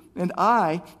you and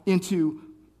I into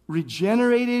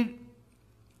regenerated,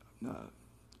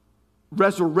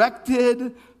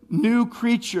 resurrected, new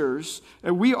creatures.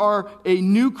 And we are a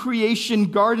new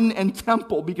creation garden and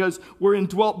temple because we're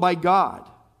indwelt by God.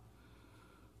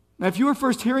 Now, if you were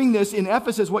first hearing this in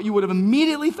Ephesus, what you would have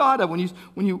immediately thought of when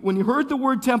you heard the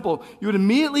word temple, you would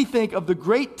immediately think of the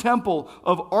great temple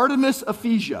of Artemis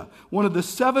Ephesia, one of the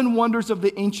 7 wonders of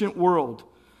the ancient world,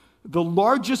 the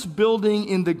largest building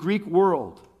in the Greek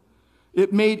world.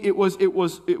 It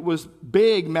was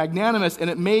big, magnanimous, and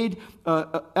it made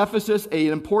Ephesus an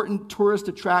important tourist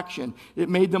attraction. It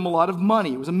made them a lot of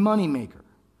money. It was a money maker.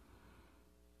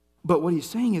 But what he's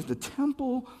saying is the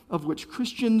temple of which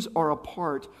Christians are a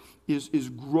part is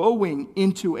growing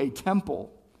into a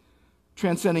temple,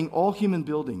 transcending all human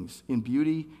buildings in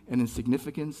beauty and in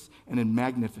significance and in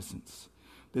magnificence.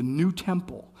 The new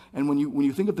temple. And when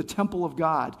you think of the temple of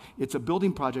God, it's a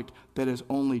building project that has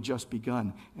only just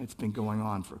begun, and it's been going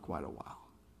on for quite a while.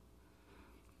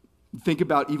 Think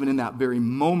about even in that very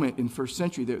moment in first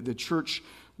century, the church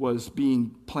was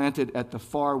being planted at the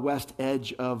far west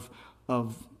edge of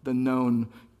the known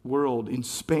world in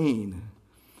Spain.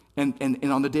 And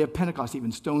on the day of Pentecost,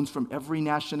 even stones from every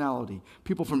nationality,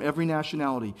 people from every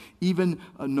nationality, even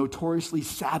notoriously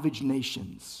savage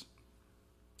nations,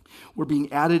 were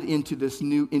being added into this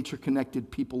new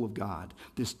interconnected people of God,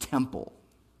 this temple.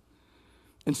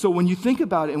 And so when you think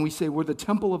about it and we say we're the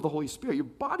temple of the Holy Spirit, your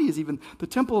body is even the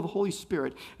temple of the Holy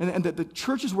Spirit, and that the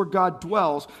church is where God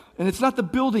dwells, and it's not the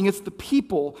building, it's the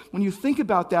people. When you think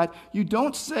about that, you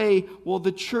don't say, well,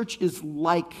 the church is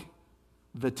like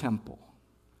the temple.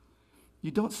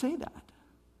 You don't say that.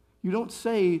 You don't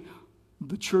say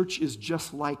the church is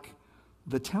just like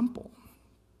the temple.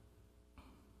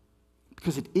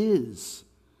 Because it is.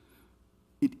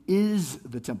 It is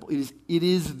the temple. It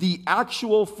is the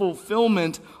actual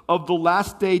fulfillment of the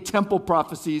last day temple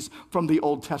prophecies from the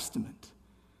Old Testament.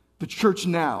 The church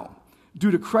now,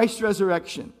 due to Christ's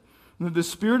resurrection, the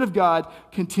Spirit of God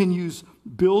continues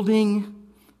building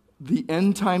the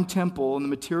end-time temple, and the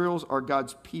materials are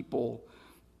God's people,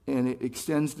 and it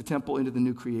extends the temple into the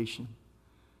new creation.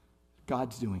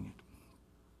 God's doing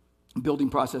it. Building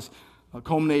process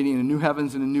culminating in a new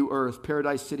heavens and a new earth,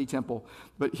 paradise city temple.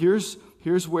 But here's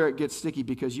where it gets sticky,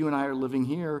 because you and I are living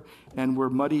here and we're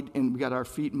muddied and we got our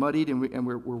feet muddied and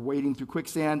we're wading through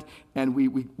quicksand, and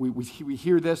we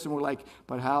hear this and we're like,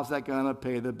 but how's that going to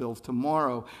pay the bills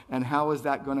tomorrow? And how is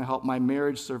that going to help my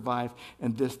marriage survive?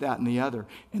 And this, that, and the other.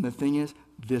 And the thing is,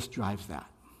 this drives that.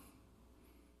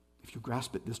 If you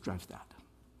grasp it, this drives that.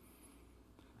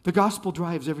 The gospel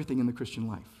drives everything in the Christian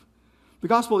life. The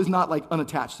gospel is not like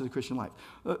unattached to the Christian life.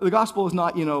 The gospel is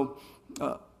not,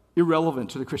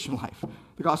 irrelevant to the Christian life.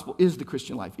 The gospel is the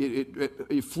Christian life.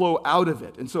 You flow out of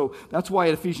it. And so that's why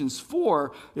in Ephesians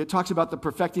 4, it talks about the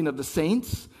perfecting of the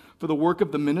saints, for the work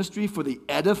of the ministry, for the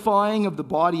edifying of the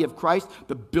body of Christ,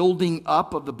 the building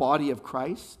up of the body of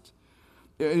Christ.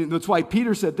 And that's why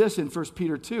Peter said this in 1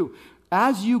 Peter 2.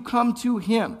 As you come to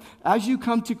him, as you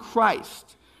come to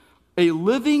Christ, a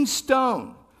living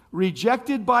stone,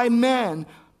 rejected by men,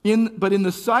 but in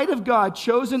the sight of God,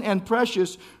 chosen and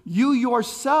precious, you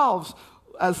yourselves,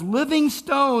 as living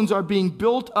stones, are being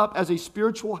built up as a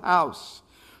spiritual house,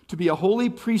 to be a holy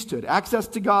priesthood, access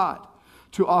to God,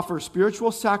 to offer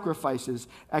spiritual sacrifices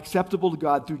acceptable to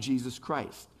God through Jesus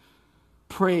Christ.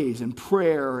 Praise and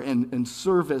prayer and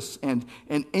service and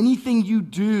anything you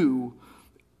do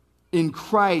in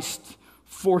Christ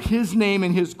for his name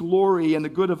and his glory and the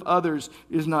good of others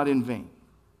is not in vain.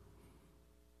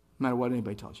 No matter what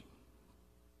anybody tells you.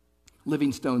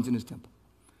 Living stones in his temple.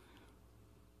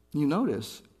 You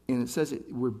notice, and it says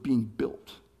we're being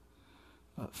built,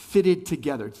 fitted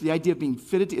together. It's the idea of being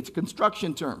fitted. It's a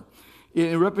construction term.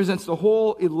 It represents the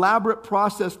whole elaborate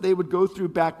process they would go through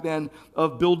back then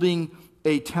of building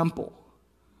a temple.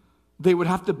 They would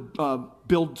have to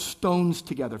build stones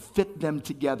together, fit them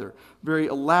together. Very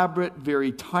elaborate,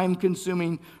 very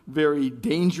time-consuming, very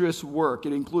dangerous work.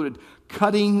 It included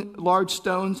cutting large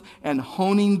stones and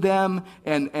honing them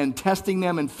and testing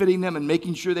them and fitting them and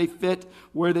making sure they fit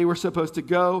where they were supposed to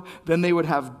go. Then they would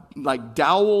have like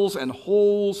dowels and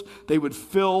holes. They would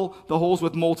fill the holes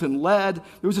with molten lead.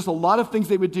 There was just a lot of things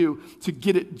they would do to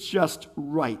get it just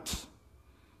right.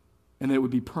 And it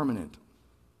would be permanent,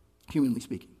 humanly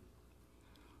speaking.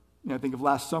 I think of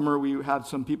last summer, we had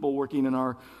some people working in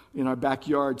our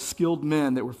backyard, skilled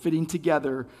men that were fitting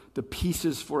together the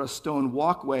pieces for a stone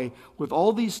walkway with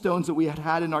all these stones that we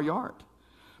had in our yard.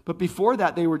 But before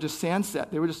that, they were just sand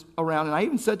set. They were just around. And I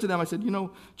even said to them, I said,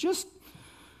 just,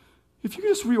 if you could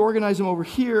just reorganize them over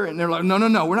here. And they're like,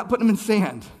 no, we're not putting them in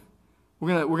sand.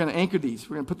 We're gonna anchor these.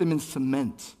 We're gonna put them in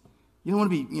cement. You don't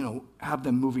want to be, have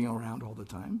them moving around all the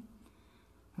time.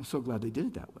 I'm so glad they did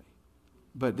it that way.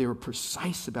 But they were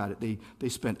precise about it. They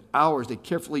spent hours. They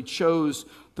carefully chose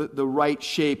the right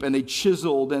shape, and they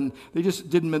chiseled, and they just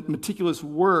did meticulous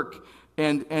work.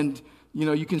 And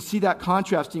you can see that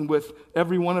contrasting with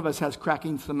every one of us has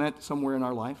cracking cement somewhere in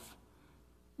our life.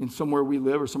 In somewhere we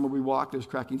live or somewhere we walk, there's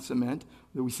cracking cement.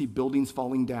 We see buildings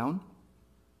falling down.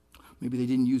 Maybe they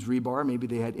didn't use rebar. Maybe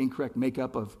they had incorrect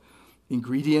makeup of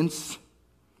ingredients.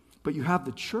 But you have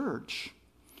the church.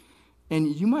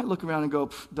 And you might look around and go,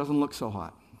 doesn't look so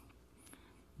hot.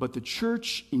 But the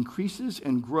church increases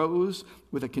and grows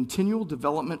with a continual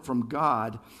development from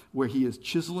God, where he is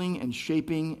chiseling and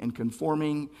shaping and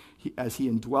conforming as he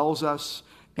indwells us.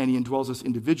 And he indwells us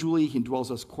individually. He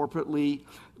indwells us corporately,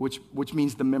 which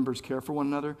means the members care for one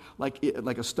another. Like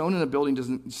a stone in a building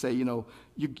doesn't say, they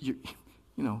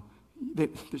don't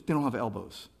have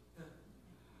elbows.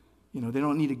 They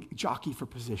don't need a jockey for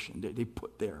position. They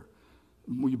put there.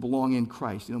 You belong in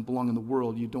Christ. You don't belong in the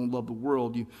world. You don't love the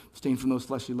world. You abstain from those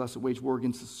fleshly lusts that wage war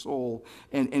against the soul.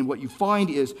 And what you find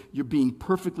is you're being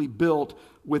perfectly built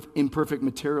with imperfect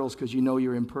materials, because you know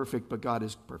you're imperfect, but God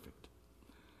is perfect.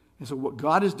 And so what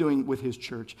God is doing with his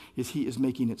church is he is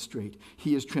making it straight.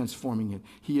 He is transforming it.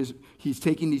 He's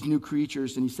taking these new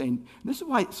creatures and he's saying, this is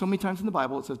why so many times in the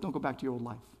Bible it says, don't go back to your old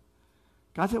life.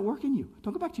 God's at work in you.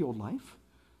 Don't go back to your old life.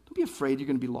 Don't be afraid you're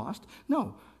going to be lost.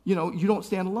 No, you don't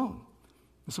stand alone.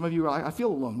 Some of you are like, I feel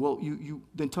alone. Well, you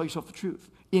then tell yourself the truth.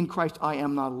 In Christ, I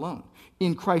am not alone.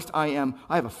 In Christ, I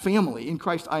have a family. In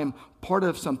Christ, I am part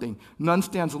of something. None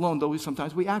stands alone, though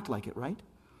sometimes we act like it, right?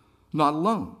 Not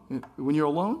alone. When you're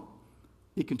alone,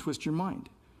 it can twist your mind.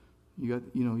 You got,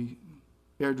 you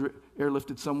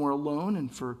airlifted somewhere alone,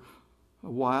 and for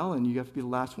a while, and you have to be the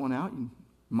last one out. You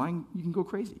can go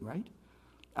crazy, right?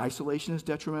 Isolation is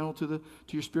detrimental to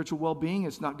your spiritual well-being.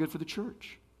 It's not good for the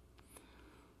church.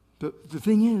 The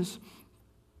thing is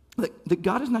that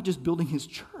God is not just building his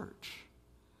church.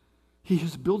 He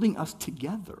is building us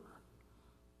together.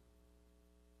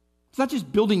 It's not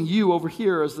just building you over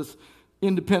here as this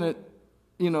independent,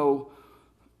 ADU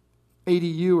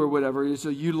or whatever. It's a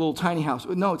little tiny house.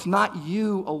 No, it's not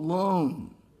you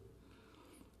alone.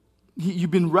 You've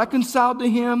been reconciled to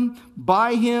him,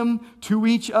 by him, to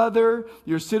each other,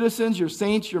 your citizens, your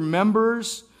saints, your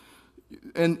members,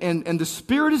 and the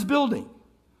Spirit is building.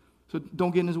 So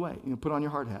don't get in his way. Put on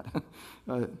your hard hat.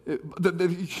 The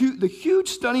huge,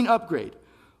 stunning upgrade.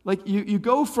 Like you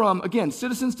go from, again,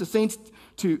 citizens to saints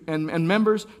and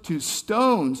members to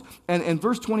stones. And in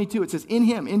verse 22, it says, in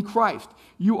him, in Christ,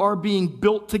 you are being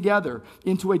built together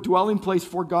into a dwelling place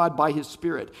for God by his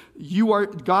Spirit.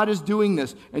 God is doing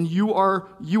this, and you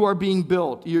are being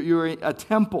built. You're a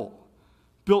temple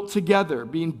built together,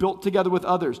 being built together with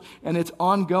others. And it's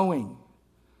ongoing.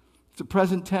 It's a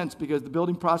present tense because the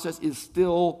building process is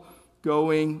still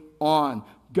going on.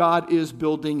 God is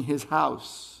building his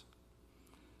house.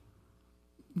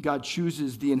 God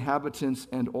chooses the inhabitants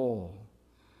and all.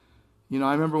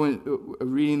 I remember when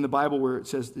reading the Bible where it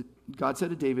says that God said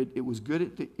to David, it was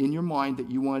good in your mind that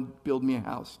you want to build me a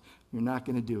house. You're not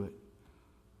going to do it.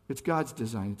 It's God's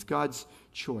design. It's God's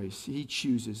choice. He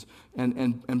chooses.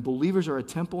 And believers are a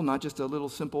temple, not just a little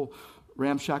simple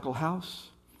ramshackle house.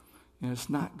 And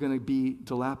it's not going to be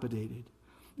dilapidated.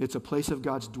 It's a place of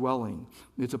God's dwelling.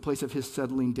 It's a place of his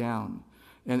settling down.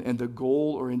 And the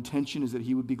goal or intention is that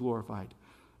he would be glorified,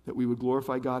 that we would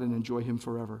glorify God and enjoy him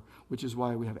forever, which is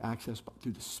why we have access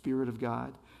through the Spirit of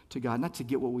God to God, not to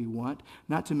get what we want,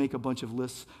 not to make a bunch of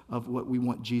lists of what we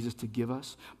want Jesus to give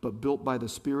us, but built by the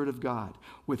Spirit of God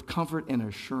with comfort and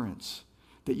assurance,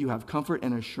 that you have comfort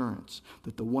and assurance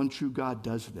that the one true God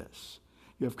does this.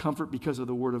 You have comfort because of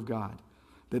the Word of God.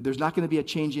 That there's not going to be a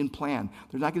change in plan.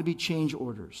 There's not going to be change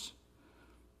orders.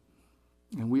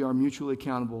 And we are mutually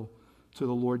accountable to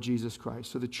the Lord Jesus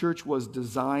Christ. So the church was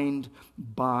designed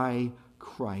by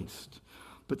Christ.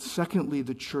 But secondly,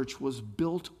 the church was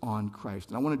built on Christ.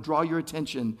 And I want to draw your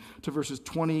attention to verses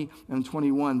 20 and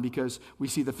 21 because we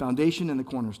see the foundation and the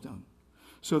cornerstone.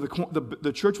 So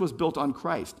the church was built on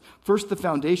Christ. First, the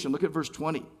foundation. Look at verse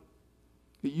 20.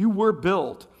 That you were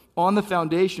built on the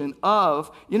foundation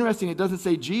of, interesting, it doesn't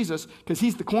say Jesus because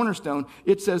he's the cornerstone.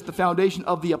 It says the foundation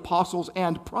of the apostles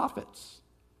and prophets.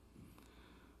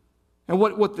 And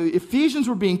what the Ephesians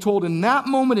were being told in that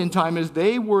moment in time is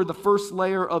they were the first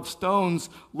layer of stones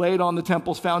laid on the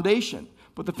temple's foundation.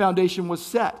 But the foundation was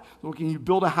set. So when you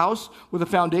build a house with a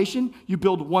foundation, you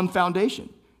build one foundation.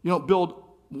 You don't build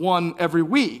one every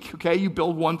week, okay? You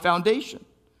build one foundation.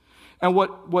 And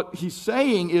what he's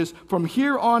saying is from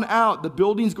here on out, the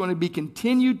building's going to be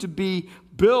continued to be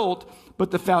built,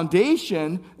 but the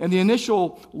foundation and the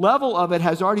initial level of it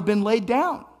has already been laid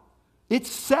down. It's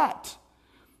set.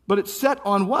 But it's set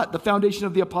on what? The foundation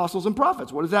of the apostles and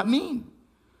prophets. What does that mean?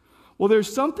 Well,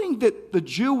 there's something that the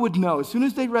Jew would know. As soon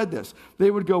as they read this,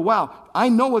 they would go, wow, I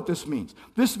know what this means.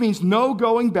 This means no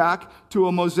going back to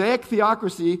a Mosaic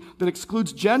theocracy that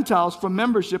excludes Gentiles from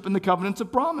membership in the covenants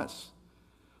of promise.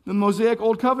 The Mosaic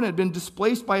Old Covenant had been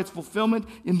displaced by its fulfillment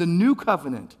in the New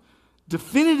Covenant,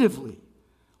 definitively,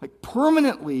 like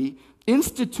permanently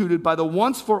instituted by the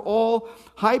once-for-all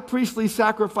high priestly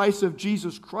sacrifice of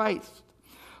Jesus Christ.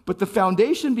 But the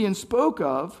foundation being spoke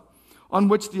of, on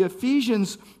which the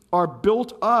Ephesians are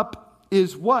built up,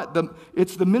 is what?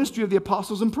 It's the ministry of the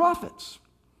apostles and prophets.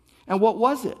 And what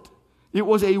was it? It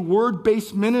was a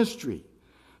word-based ministry.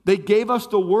 They gave us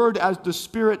the word as the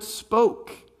Spirit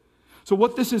spoke. So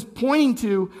what this is pointing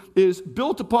to is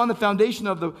built upon the foundation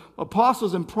of the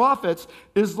apostles and prophets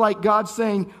is like God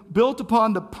saying, built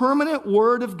upon the permanent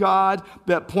word of God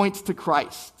that points to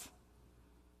Christ.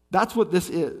 That's what this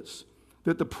is.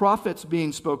 That the prophets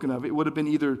being spoken of, it would have been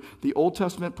either the Old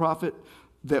Testament prophet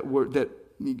the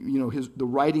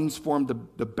writings formed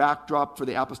the backdrop for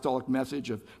the apostolic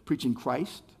message of preaching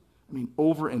Christ. I mean,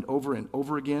 over and over and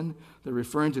over again, they're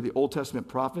referring to the Old Testament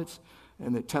prophets.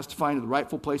 And they're testifying to the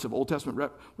rightful place of Old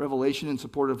Testament revelation in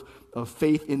support of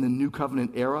faith in the New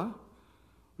Covenant era.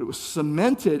 but it was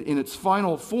cemented in its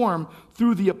final form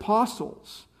through the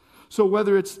apostles. So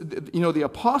whether it's the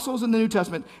apostles in the New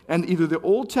Testament and either the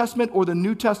Old Testament or the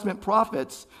New Testament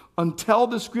prophets, until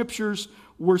the scriptures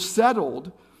were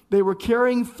settled, they were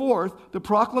carrying forth the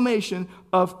proclamation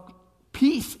of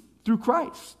peace through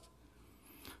Christ.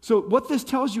 So what this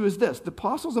tells you is this: the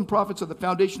apostles and prophets are the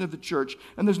foundation of the church,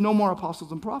 and there's no more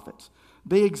apostles and prophets.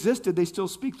 They existed, they still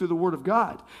speak through the word of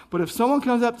God. But if someone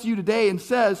comes up to you today and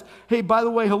says, hey, by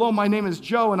the way, hello, my name is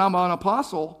Joe and I'm an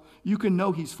apostle, you can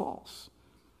know he's false.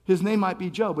 His name might be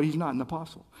Joe, but he's not an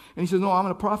apostle. And he says, no, I'm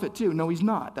a prophet too. No, he's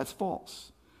not. That's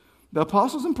false. The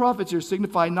apostles and prophets here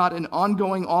signify not an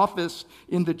ongoing office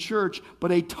in the church,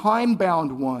 but a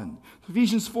time-bound one.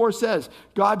 Ephesians 4 says,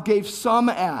 God gave some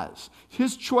as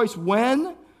his choice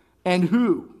when and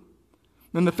who.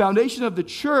 And the foundation of the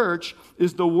church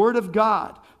is the Word of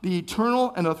God, the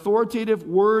eternal and authoritative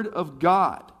Word of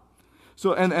God.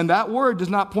 So, and that Word does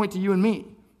not point to you and me.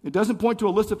 It doesn't point to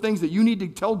a list of things that you need to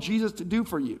tell Jesus to do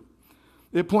for you.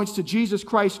 It points to Jesus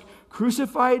Christ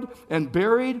crucified and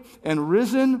buried and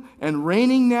risen and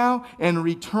reigning now and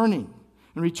returning.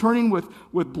 And returning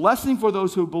with blessing for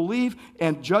those who believe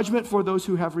and judgment for those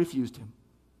who have refused him.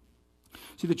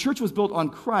 See, the church was built on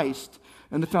Christ,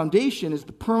 and the foundation is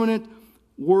the permanent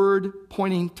word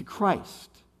pointing to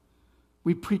Christ.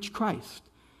 We preach Christ.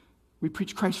 We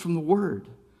preach Christ from the word.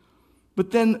 But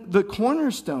then the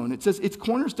cornerstone, it says its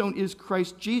cornerstone is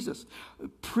Christ Jesus,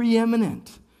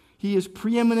 preeminent. He is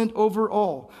preeminent over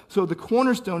all. So the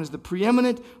cornerstone is the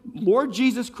preeminent Lord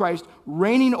Jesus Christ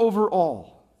reigning over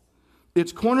all.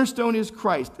 Its cornerstone is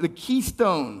Christ, the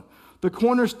keystone, the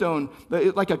cornerstone,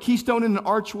 like a keystone in an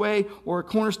archway or a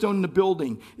cornerstone in a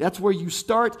building. That's where you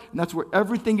start, and that's where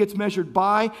everything gets measured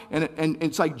by, and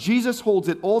it's like Jesus holds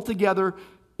it all together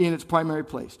in its primary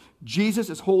place.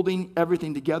 Jesus is holding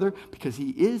everything together because he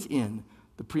is in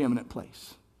the preeminent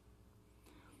place.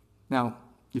 Now,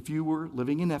 if you were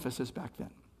living in Ephesus back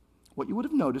then, what you would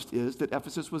have noticed is that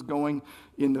Ephesus was going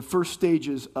in the first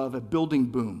stages of a building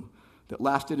boom that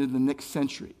lasted in the next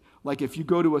century. Like if you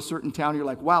go to a certain town, you're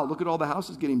like, wow, look at all the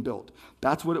houses getting built.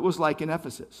 That's what it was like in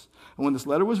Ephesus. And when this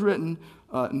letter was written,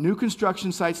 new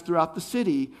construction sites throughout the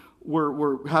city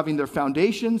were having their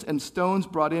foundations and stones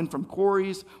brought in from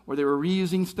quarries where they were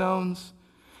reusing stones.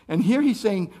 And here he's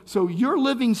saying, so you're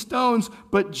living stones,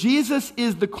 but Jesus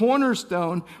is the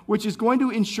cornerstone, which is going to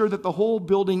ensure that the whole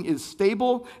building is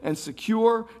stable and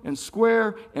secure and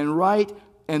square and right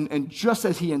and just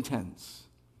as he intends.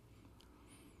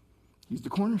 He's the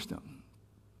cornerstone.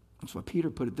 That's why Peter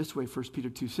put it this way, 1 Peter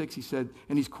 2:6. He said,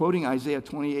 and he's quoting Isaiah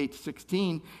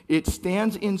 28:16. It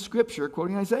stands in Scripture,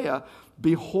 quoting Isaiah,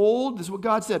 behold, this is what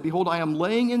God said, behold, I am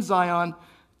laying in Zion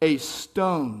a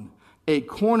stone, a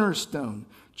cornerstone,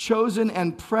 chosen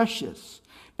and precious,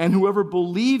 and whoever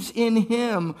believes in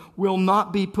him will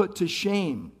not be put to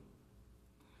shame,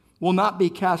 will not be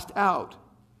cast out,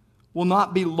 will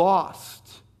not be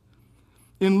lost.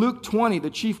 In Luke 20, the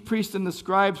chief priests and the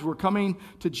scribes were coming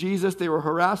to Jesus. They were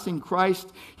harassing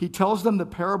Christ. He tells them the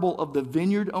parable of the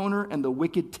vineyard owner and the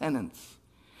wicked tenants.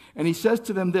 And he says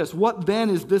to them this, what then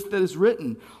is this that is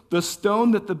written? The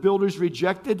stone that the builders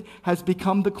rejected has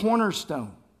become the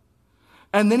cornerstone.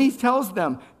 And then he tells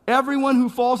them, everyone who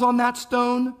falls on that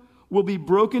stone will be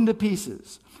broken to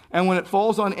pieces. And when it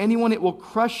falls on anyone, it will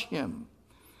crush him.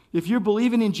 If you're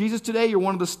believing in Jesus today, you're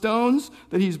one of the stones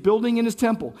that he's building in his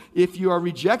temple. If you are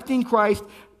rejecting Christ,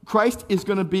 Christ is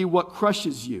going to be what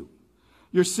crushes you.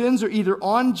 Your sins are either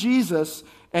on Jesus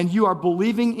and you are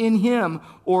believing in him,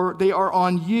 or they are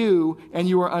on you and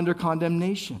you are under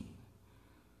condemnation.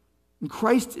 And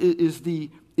Christ is the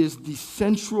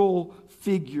central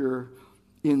figure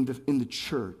in the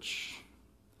church.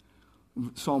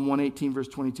 Psalm 118, verse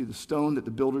 22, the stone that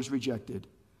the builders rejected,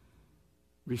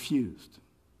 refused,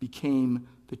 became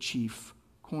the chief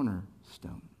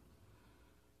cornerstone.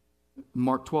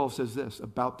 Mark 12 says this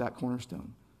about that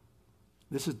cornerstone.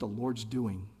 This is the Lord's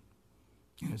doing,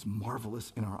 and it's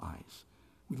marvelous in our eyes.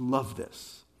 We love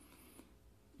this.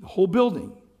 The whole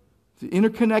building is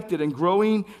interconnected and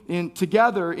growing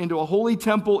together into a holy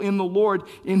temple in the Lord,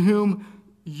 in whom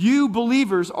you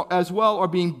believers as well are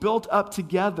being built up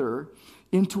together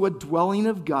into a dwelling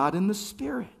of God in the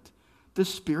Spirit. The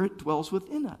Spirit dwells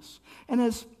within us. And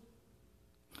as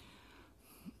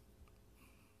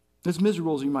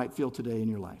miserable as you might feel today in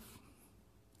your life,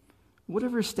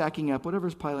 whatever is stacking up, whatever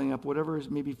is piling up, whatever is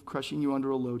maybe crushing you under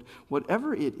a load,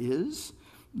 whatever it is,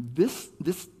 this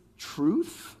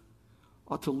truth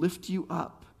ought to lift you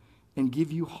up and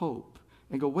give you hope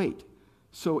and go, wait,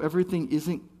 so everything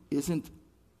isn't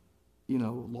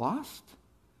lost?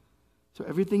 So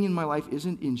everything in my life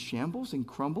isn't in shambles and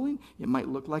crumbling. It might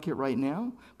look like it right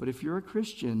now, but if you're a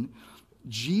Christian,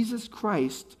 Jesus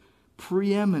Christ,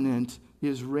 preeminent,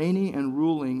 is reigning and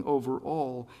ruling over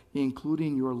all,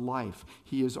 including your life.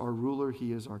 He is our ruler.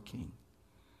 He is our king.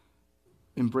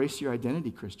 Embrace your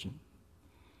identity, Christian.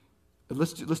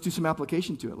 Let's do some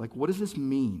application to it. Like, what does this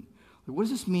mean? Like, what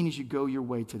does this mean as you go your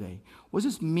way today? What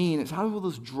does this mean? How will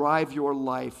this drive your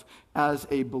life as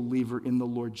a believer in the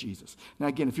Lord Jesus? Now,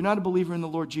 again, if you're not a believer in the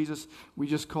Lord Jesus, we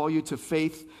just call you to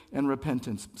faith and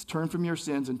repentance. Turn from your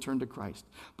sins and turn to Christ.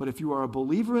 But if you are a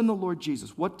believer in the Lord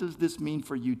Jesus, what does this mean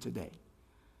for you today?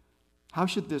 How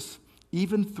should this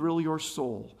even thrill your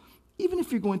soul, even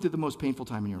if you're going through the most painful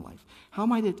time in your life? How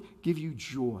might it give you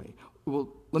joy?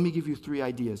 Well, let me give you 3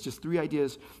 ideas. Just 3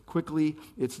 ideas quickly.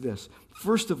 It's this.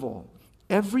 First of all,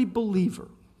 every believer,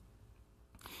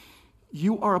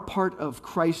 you are a part of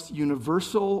Christ's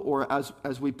universal, or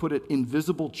as we put it,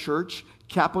 invisible church,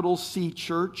 capital C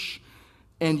church,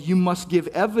 and you must give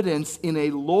evidence in a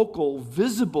local,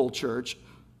 visible church,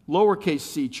 lowercase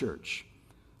c church,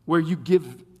 where you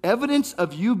give evidence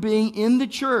of you being in the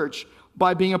church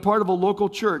by being a part of a local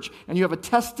church, and you have a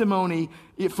testimony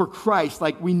for Christ,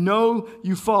 like we know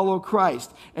you follow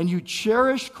Christ, and you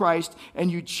cherish Christ, and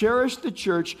you cherish the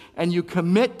church, and you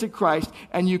commit to Christ,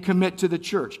 and you commit to the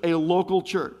church, a local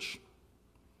church.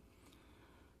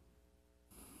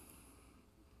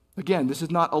 Again, this is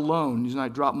not alone. It's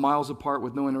not drop miles apart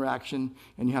with no interaction,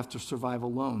 and you have to survive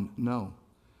alone. No,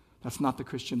 that's not the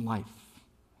Christian life.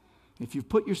 If you've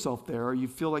put yourself there, or you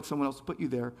feel like someone else put you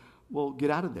there, well,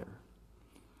 get out of there.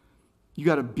 You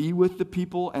got to be with the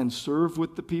people and serve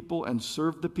with the people and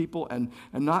serve the people and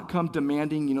not come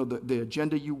demanding, the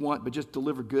agenda you want, but just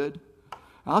deliver good.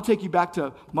 I'll take you back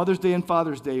to Mother's Day and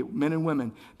Father's Day, men and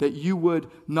women, that you would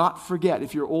not forget.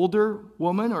 If you're older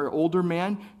woman or older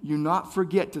man, you not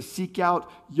forget to seek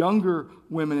out younger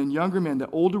women and younger men. That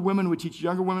older women would teach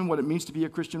younger women what it means to be a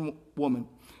Christian woman.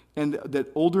 And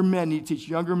that older men need to teach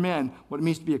younger men what it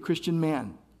means to be a Christian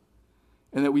man.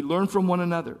 And that we learn from one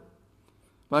another.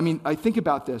 But I think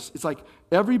about this. It's like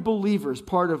every believer is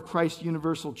part of Christ's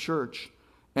universal church.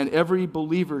 And every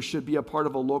believer should be a part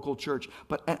of a local church.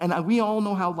 And we all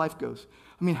know how life goes.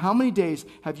 How many days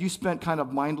have you spent kind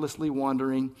of mindlessly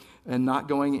wandering and not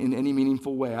going in any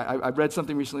meaningful way? I read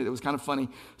something recently that was kind of funny.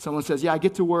 Someone says, I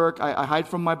get to work, I hide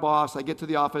from my boss, I get to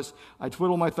the office, I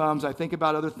twiddle my thumbs, I think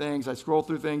about other things, I scroll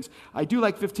through things. I do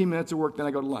like 15 minutes of work, then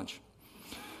I go to lunch.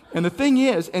 And the thing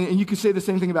is, and you could say the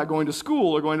same thing about going to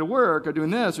school or going to work or doing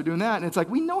this or doing that, and it's like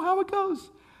we know how it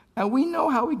goes. And we know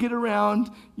how we get around,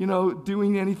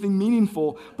 doing anything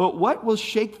meaningful. But what will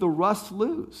shake the rust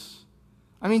loose?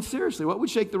 Seriously, what would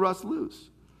shake the rust loose?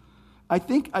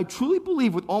 I truly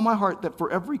believe with all my heart that for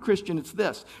every Christian it's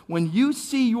this. When you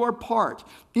see your part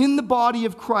in the body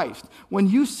of Christ, when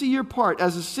you see your part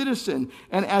as a citizen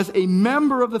and as a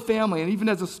member of the family and even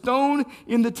as a stone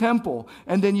in the temple,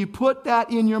 and then you put that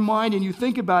in your mind and you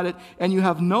think about it and you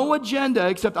have no agenda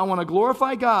except I want to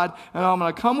glorify God and I'm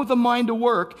going to come with a mind to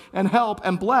work and help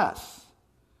and bless.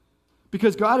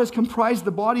 Because God has comprised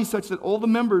the body such that all the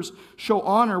members show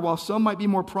honor while some might be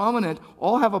more prominent,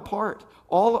 all have a part.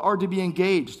 All are to be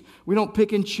engaged. We don't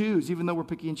pick and choose, even though we're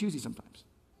picky and choosy sometimes.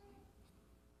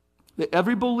 That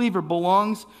every believer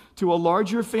belongs to a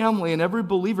larger family, and every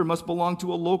believer must belong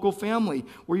to a local family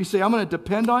where you say, I'm going to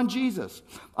depend on Jesus.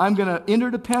 I'm going to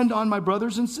interdepend on my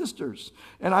brothers and sisters,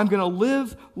 and I'm going to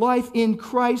live life in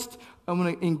Christ. I'm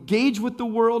going to engage with the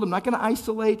world. I'm not going to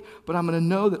isolate, but I'm going to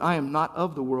know that I am not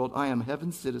of the world. I am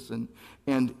heaven's citizen,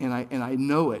 and I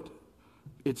know it.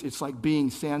 It's like being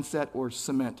sand set or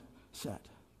cement set.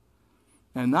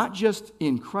 And not just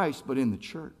in Christ, but in the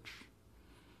church.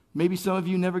 Maybe some of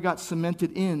you never got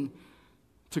cemented in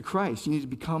to Christ. You need to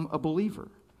become a believer.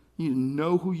 You need to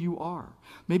know who you are.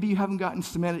 Maybe you haven't gotten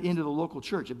cemented into the local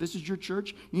church. If this is your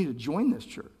church, you need to join this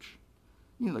church.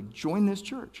 You need to join this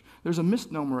church. There's a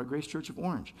misnomer at Grace Church of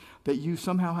Orange that you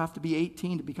somehow have to be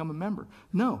 18 to become a member.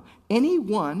 No.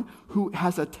 Anyone who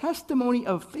has a testimony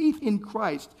of faith in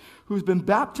Christ, who's been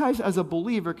baptized as a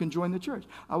believer, can join the church.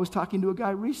 I was talking to a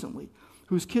guy recently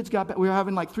whose kids got baptized. We were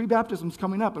having like 3 baptisms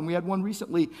coming up, and we had one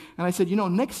recently. And I said,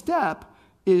 next step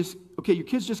is, okay, your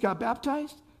kids just got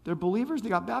baptized. They're believers. They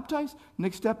got baptized.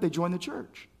 Next step, they join the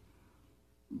church.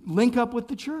 Link up with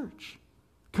the church.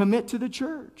 Commit to the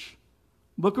church.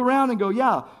 Look around and go,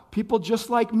 yeah, people just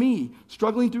like me,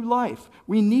 struggling through life.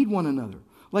 We need one another.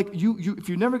 Like if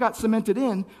you never got cemented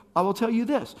in, I will tell you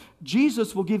this.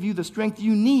 Jesus will give you the strength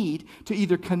you need to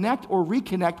either connect or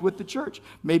reconnect with the church.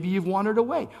 Maybe you've wandered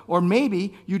away. Or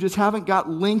maybe you just haven't got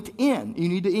linked in. You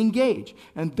need to engage.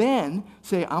 And then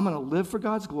say, I'm going to live for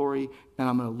God's glory, and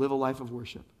I'm going to live a life of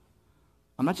worship.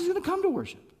 I'm not just going to come to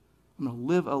worship. I'm going to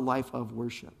live a life of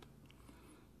worship.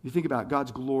 You think about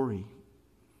God's glory.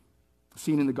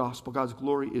 Seen in the gospel, God's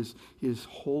glory is His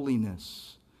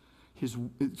holiness.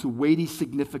 It's a weighty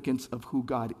significance of who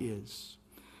God is.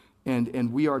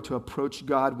 And we are to approach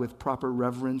God with proper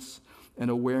reverence and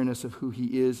awareness of who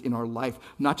He is in our life.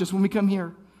 Not just when we come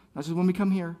here,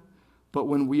 but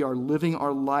when we are living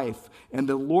our life. And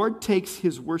the Lord takes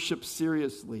His worship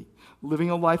seriously, living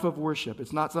a life of worship.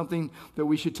 It's not something that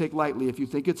we should take lightly. If you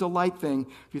think it's a light thing,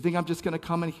 if you think I'm just going to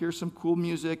come and hear some cool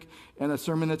music and a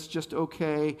sermon that's just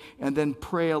okay, and then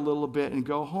pray a little bit and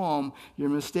go home, you're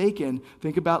mistaken.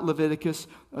 Think about Leviticus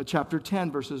chapter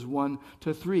 10, verses 1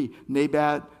 to 3.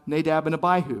 Nadab and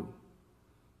Abihu.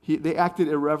 They acted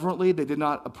irreverently. They did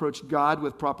not approach God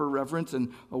with proper reverence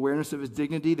and awareness of His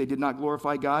dignity. They did not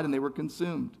glorify God, and they were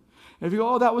consumed. And if you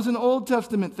go, that was an Old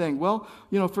Testament thing. Well,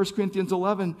 1 Corinthians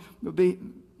 11,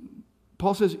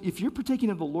 Paul says, if you're partaking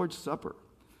of the Lord's Supper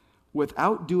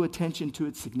without due attention to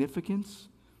its significance,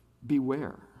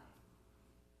 beware.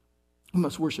 You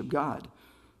must worship God,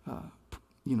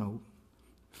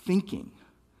 thinking,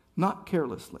 not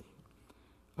carelessly.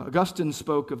 Augustine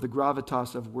spoke of the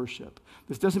gravitas of worship.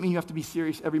 This doesn't mean you have to be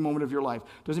serious every moment of your life.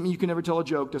 Doesn't mean you can never tell a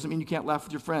joke. Doesn't mean you can't laugh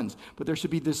with your friends. But there should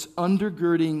be this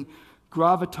undergirding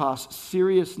gravitas,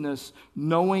 seriousness,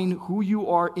 knowing who you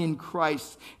are in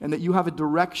Christ, and that you have a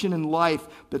direction in life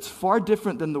that's far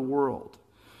different than the world,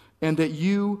 and that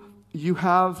you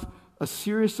have a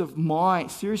seriousness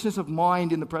of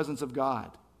mind in the presence of God.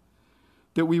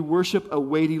 That we worship a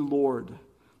weighty Lord.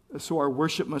 So our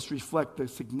worship must reflect the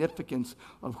significance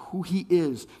of who He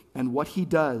is and what He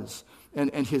does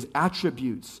and His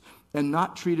attributes, and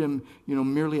not treat Him,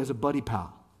 merely as a buddy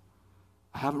pal.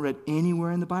 I haven't read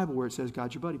anywhere in the Bible where it says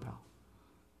God's your buddy pal.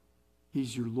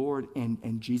 He's your Lord,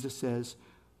 and Jesus says,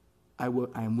 I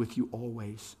am with you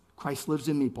always. Christ lives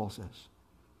in me, Paul says.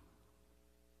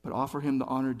 But offer Him the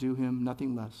honor due Him,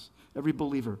 nothing less. Every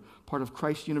believer, part of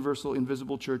Christ's universal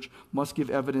invisible church, must give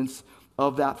evidence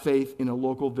of that faith in a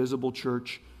local visible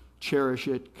church. Cherish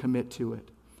it, commit to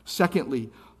it. Secondly,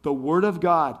 the Word of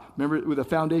God, remember, with the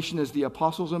foundation is the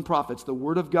apostles and prophets, the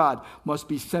Word of God must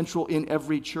be central in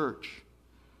every church.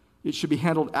 It should be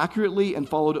handled accurately and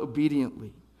followed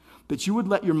obediently. That you would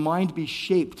let your mind be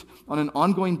shaped on an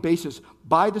ongoing basis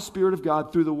by the Spirit of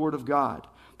God through the Word of God.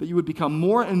 That you would become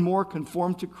more and more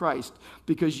conformed to Christ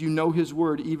because you know His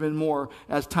Word even more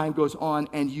as time goes on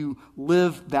and you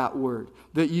live that Word.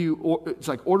 That it's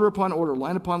like order upon order,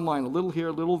 line upon line, a little here,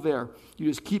 a little there. You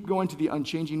just keep going to the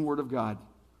unchanging Word of God.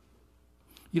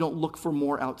 You don't look for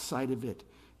more outside of it.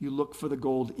 You look for the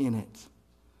gold in it.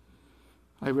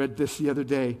 I read this the other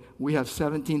day. We have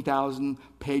 17,000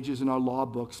 pages in our law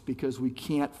books because we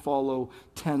can't follow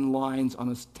 10 lines on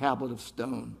a tablet of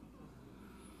stone.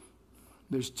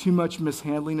 There's too much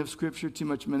mishandling of Scripture, too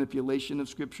much manipulation of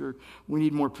Scripture. We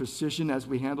need more precision as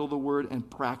we handle the Word and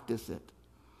practice it.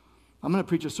 I'm going to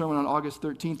preach a sermon on August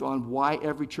 13th on why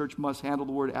every church must handle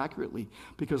the Word accurately,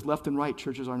 because left and right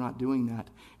churches are not doing that.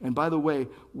 And by the way,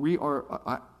 we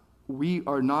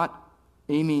are not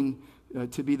aiming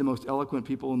to be the most eloquent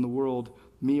people in the world,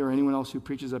 me or anyone else who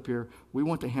preaches up here. We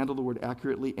want to handle the Word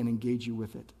accurately and engage you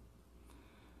with it.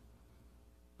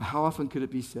 How often could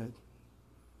it be said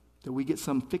that we get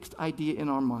some fixed idea in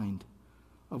our mind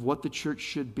of what the church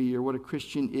should be or what a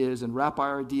Christian is and wrap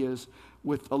our ideas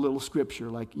with a little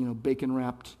Scripture, like, bacon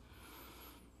wrapped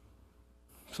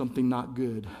something not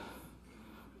good?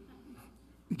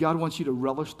 God wants you to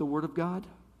relish the Word of God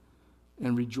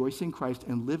and rejoice in Christ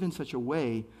and live in such a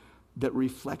way that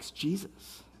reflects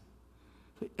Jesus.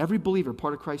 Every believer,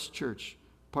 part of Christ's church,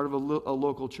 part of a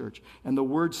local church, and the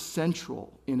Word's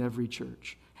central in every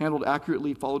church, handled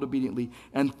accurately, followed obediently.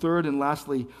 And third and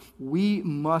lastly, we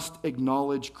must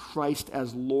acknowledge Christ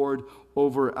as Lord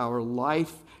over our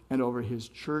life and over His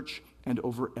church and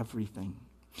over everything.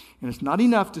 And it's not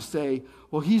enough to say,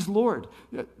 well, He's Lord.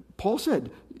 Paul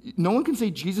said, no one can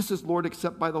say Jesus is Lord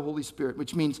except by the Holy Spirit,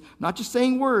 which means not just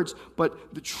saying words,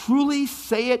 but to truly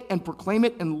say it and proclaim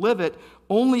it and live it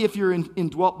only if you're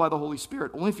indwelt by the Holy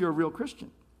Spirit, only if you're a real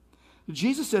Christian.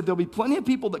 Jesus said, there'll be plenty of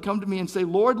people that come to me and say,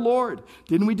 Lord, Lord,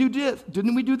 didn't we do this?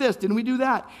 Didn't we do this? Didn't we do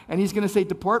that? And He's going to say,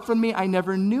 depart from me, I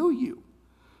never knew you.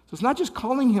 So it's not just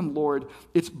calling Him Lord,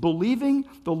 it's believing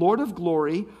the Lord of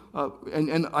glory,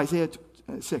 and Isaiah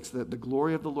 6, the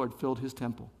glory of the Lord filled His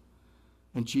temple.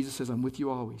 And Jesus says, I'm with you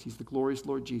always. He's the glorious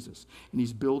Lord Jesus. And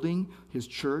he's building his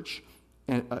church,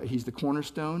 and he's the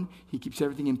cornerstone. He keeps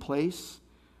everything in place.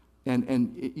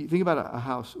 And you think about a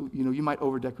house. You know, you might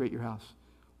over-decorate your house.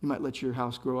 You might let your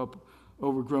house grow up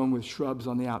overgrown with shrubs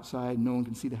on the outside. No one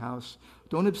can see the house.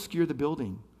 Don't obscure the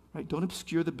building, right? Don't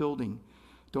obscure the building.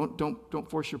 Don't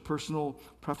force your personal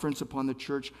preference upon the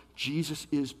church. Jesus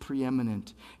is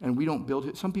preeminent, and we don't build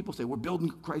it. Some people say, we're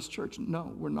building Christ Church.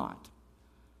 No, we're not.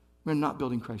 We're not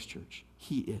building Christ Church.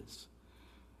 He is.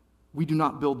 We do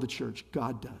not build the church.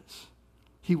 God does.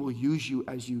 He will use you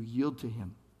as you yield to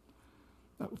him.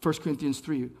 1 Corinthians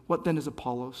 3, what then is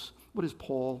Apollos? What is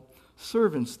Paul?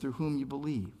 Servants through whom you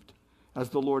believed, as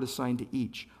the Lord assigned to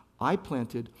each. I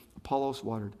planted, Apollos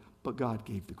watered, but God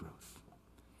gave the growth.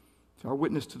 So our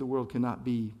witness to the world cannot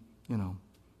be,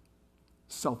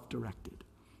 self-directed.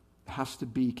 It has to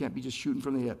be, can't be just shooting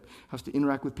from the hip. It has to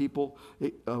interact with people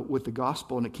with the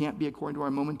gospel, and it can't be according to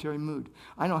our momentary mood.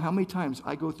 I know how many times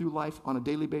I go through life on a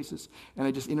daily basis, and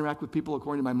I just interact with people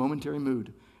according to my momentary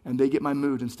mood, and they get my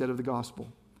mood instead of the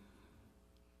gospel.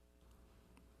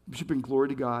 We should bring glory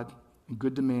to God and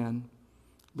good to man,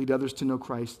 lead others to know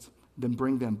Christ, then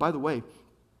bring them. By the way,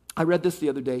 I read this the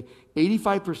other day.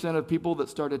 85% of people that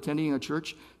start attending a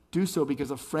church do so because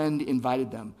a friend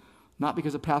invited them, not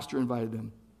because a pastor invited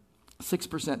them.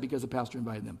 6% because a pastor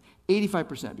invited them.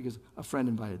 85% because a friend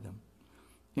invited them.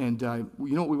 And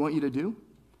you know what we want you to do?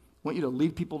 We want you to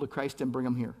lead people to Christ and bring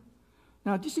them here.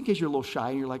 Now, just in case you're a little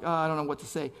shy and you're like, I don't know what to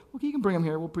say. Well, you can bring them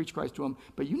here. We'll preach Christ to them.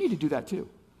 But you need to do that too.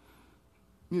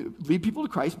 Lead people to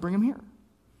Christ, bring them here.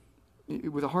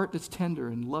 With a heart that's tender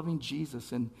and loving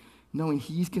Jesus and knowing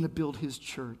he's going to build his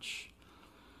church.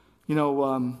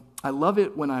 I love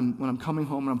it when I'm coming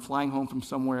home and I'm flying home from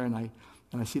somewhere and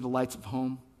I see the lights of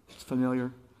home. It's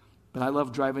familiar. But I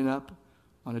love driving up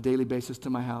on a daily basis to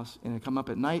my house. And I come up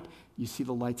at night, you see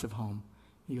the lights of home.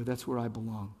 You go, that's where I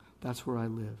belong. That's where I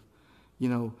live.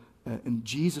 And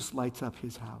Jesus lights up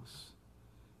his house.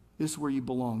 This is where you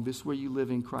belong. This is where you live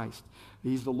in Christ.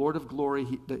 He's the Lord of glory.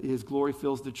 His glory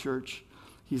fills the church.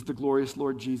 He's the glorious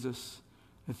Lord Jesus.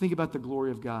 And think about the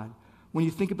glory of God. When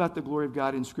you think about the glory of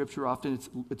God in Scripture, often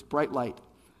it's bright light.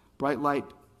 Bright light.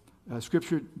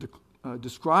 Scripture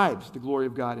describes the glory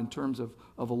of God in terms of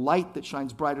a light that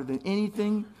shines brighter than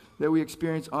anything that we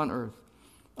experience on earth.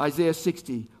 Isaiah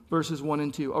 60, verses 1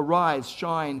 and 2. Arise,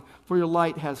 shine, for your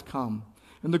light has come,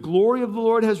 and the glory of the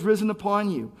Lord has risen upon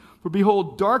you. For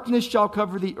behold, darkness shall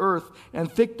cover the earth,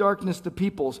 and thick darkness the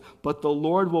peoples, but the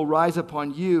Lord will rise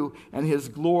upon you, and his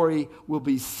glory will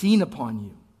be seen upon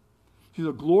you. See,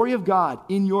 the glory of God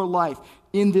in your life,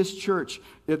 in this church,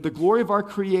 the glory of our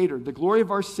Creator, the glory of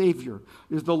our Savior,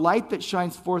 is the light that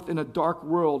shines forth in a dark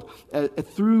world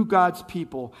through God's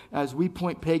people as we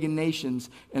point pagan nations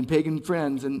and pagan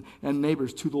friends and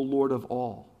neighbors to the Lord of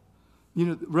all.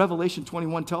 Revelation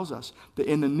 21 tells us that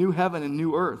in the new heaven and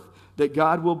new earth that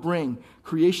God will bring,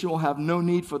 creation will have no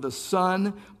need for the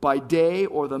sun by day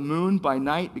or the moon by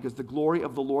night, because the glory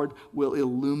of the Lord will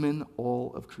illumine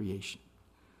all of creation.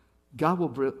 God will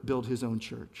build his own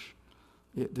church.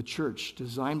 The church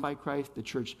designed by Christ, the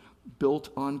church built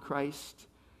on Christ.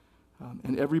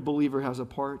 And every believer has a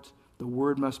part. The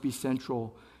word must be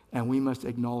central, and we must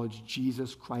acknowledge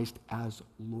Jesus Christ as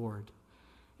Lord.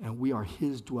 And we are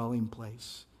his dwelling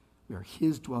place. We are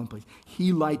his dwelling place.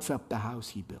 He lights up the house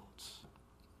he builds.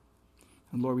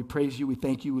 And Lord, we praise you, we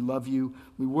thank you, we love you,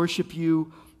 we worship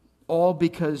you, all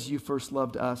because you first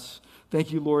loved us.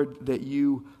 Thank you, Lord, that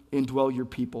you indwell your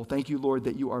people. Thank you, Lord,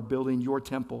 that you are building your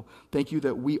temple. Thank you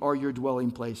that we are your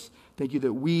dwelling place. Thank you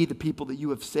that we, the people that you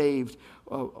have saved,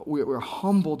 we're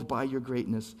humbled by your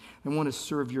greatness and want to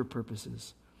serve your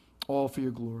purposes, all for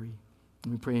your glory.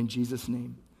 And we pray in Jesus'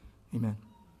 name. Amen.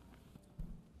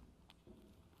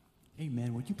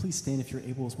 Amen. Would you please stand if you're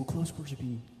able as we'll close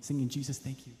worshiping, singing Jesus,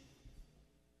 thank you.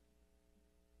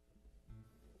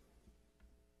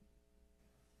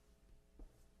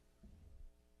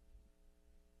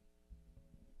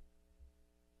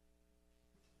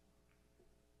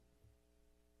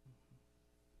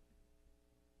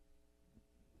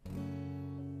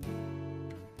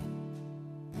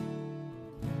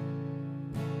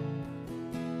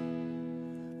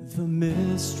 The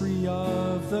mystery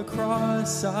of the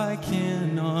cross I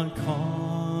cannot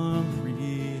comprehend.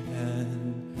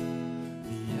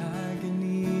 The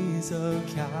agonies of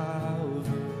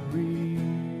Calvary.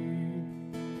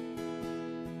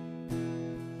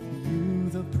 You,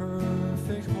 the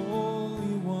perfect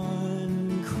Holy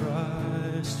One,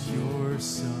 crushed your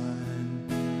Son,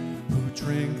 who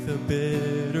drank the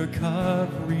bitter cup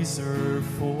reserved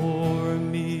for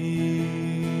me.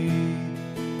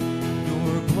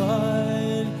 Blood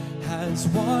has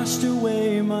washed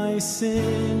away my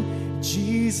sin.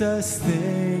 Jesus,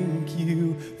 thank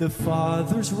you. The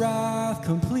Father's wrath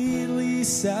completely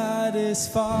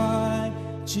satisfied.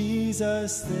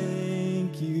 Jesus,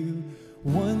 thank you.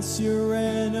 Once your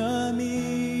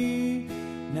enemy,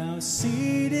 now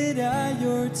seated at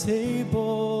your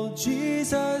table.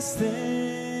 Jesus, thank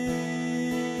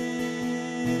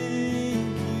you.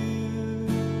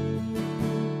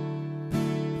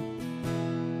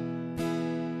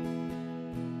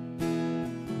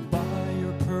 By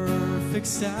your perfect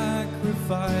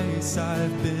sacrifice,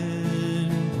 I've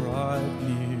been brought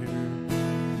near.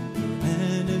 Your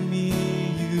enemy,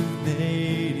 you've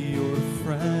made your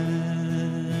friend,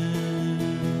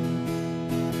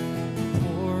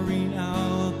 pouring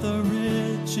out the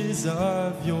riches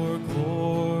of your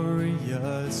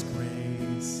glorious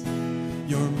grace.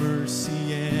 Your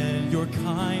mercy and your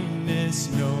kindness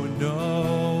know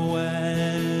no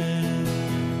end.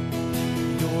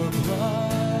 Your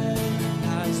blood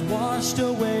has washed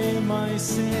away my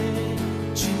sin.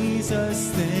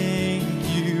 Jesus, thank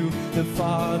you. The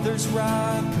Father's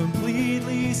wrath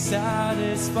completely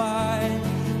satisfied.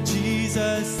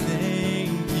 Jesus,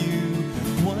 thank you.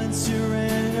 Once your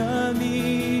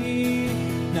enemy,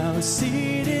 now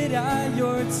seated at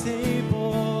your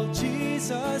table.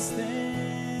 Jesus, thank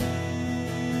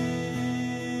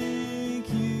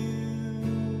you.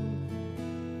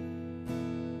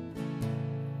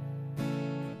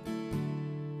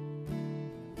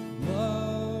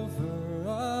 Lover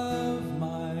of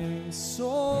my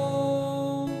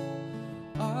soul,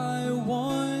 I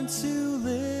want to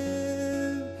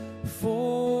live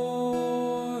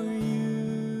for you.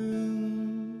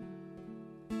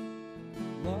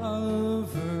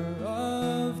 Lover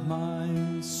of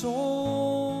my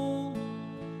soul,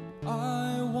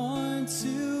 I want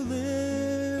to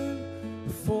live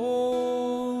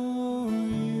for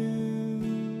you.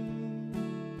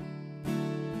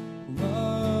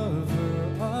 Lover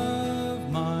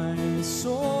of my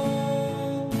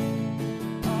soul,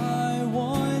 I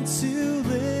want to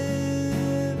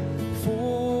live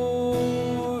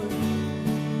for you.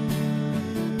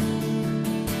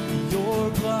 Your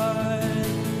blood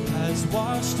has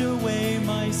washed away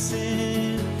my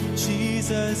sin.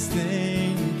 Jesus,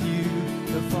 thank you.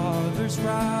 The Father's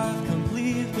wrath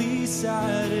completely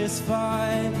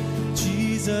satisfied.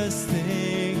 Jesus,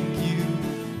 thank you.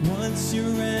 Once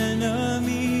your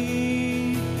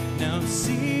enemy, now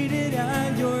seated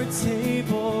at your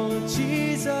table.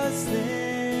 Jesus, thank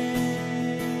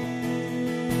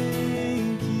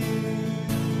you.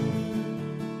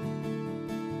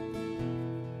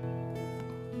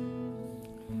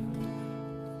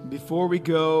 Before we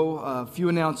go, a few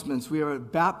announcements. We are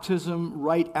at baptism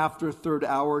right after third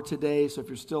hour today, so if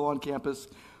you're still on campus,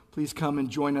 please come and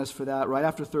join us for that right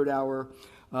after third hour.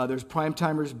 There's Prime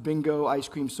Timers Bingo Ice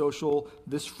Cream Social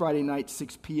this Friday night,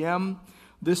 6 p.m.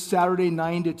 This Saturday,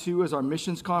 9 to 2 is our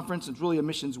missions conference. It's really a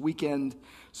missions weekend,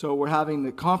 so we're having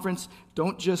the conference.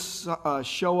 Don't just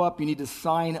show up. You need to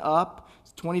sign up.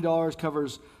 It's $20,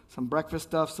 covers some breakfast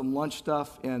stuff, some lunch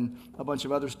stuff, and a bunch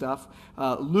of other stuff.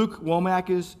 Luke Womack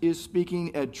is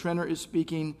speaking. Ed Trenner is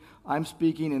speaking. I'm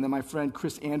speaking. And then my friend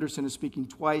Chris Anderson is speaking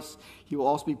twice. He will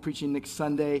also be preaching next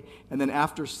Sunday. And then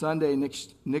after Sunday,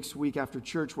 next week after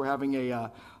church, we're having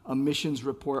a missions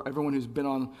report. Everyone who's been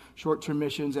on short-term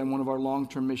missions and one of our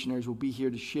long-term missionaries will be here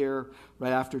to share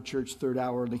right after church, third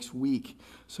hour next week.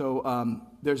 So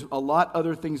there's a lot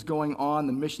other things going on.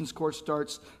 The missions course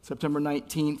starts September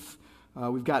 19th.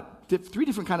 We've got 3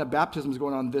 different kind of baptisms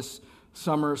going on this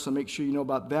summer, so make sure you know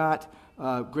about that.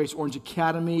 Grace Orange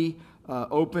Academy,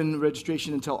 open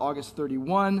registration until August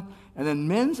 31. And then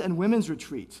men's and women's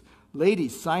retreats.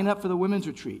 Ladies, sign up for the women's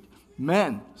retreat.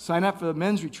 Men, sign up for the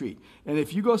men's retreat. And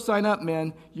if you go sign up,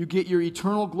 men, you get your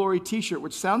Eternal Glory t-shirt,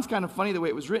 which sounds kind of funny the way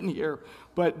it was written here,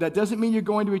 but that doesn't mean you're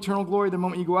going to eternal glory the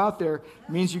moment you go out there. It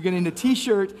means you're getting a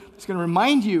t-shirt that's going to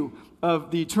remind you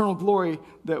of the eternal glory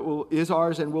that is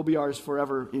ours and will be ours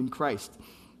forever in Christ.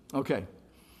 Okay,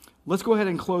 let's go ahead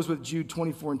and close with Jude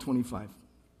 24 and 25.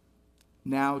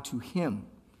 Now to him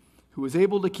who is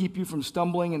able to keep you from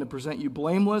stumbling and to present you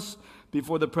blameless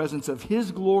before the presence of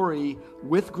his glory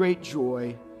with great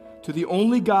joy, to the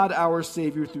only God our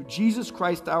Savior, through Jesus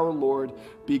Christ our Lord,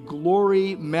 be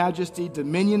glory, majesty,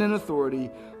 dominion, and authority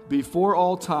before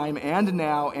all time and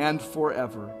now and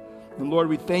forever. And Lord,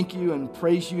 we thank you and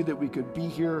praise you that we could be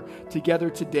here together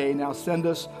today. Now send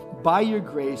us by your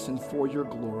grace and for your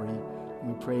glory.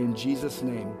 And we pray in Jesus'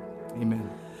 name. Amen.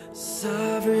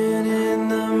 Sovereign in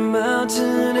the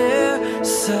mountain air,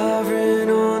 sovereign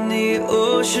on the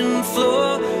ocean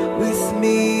floor, with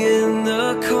me in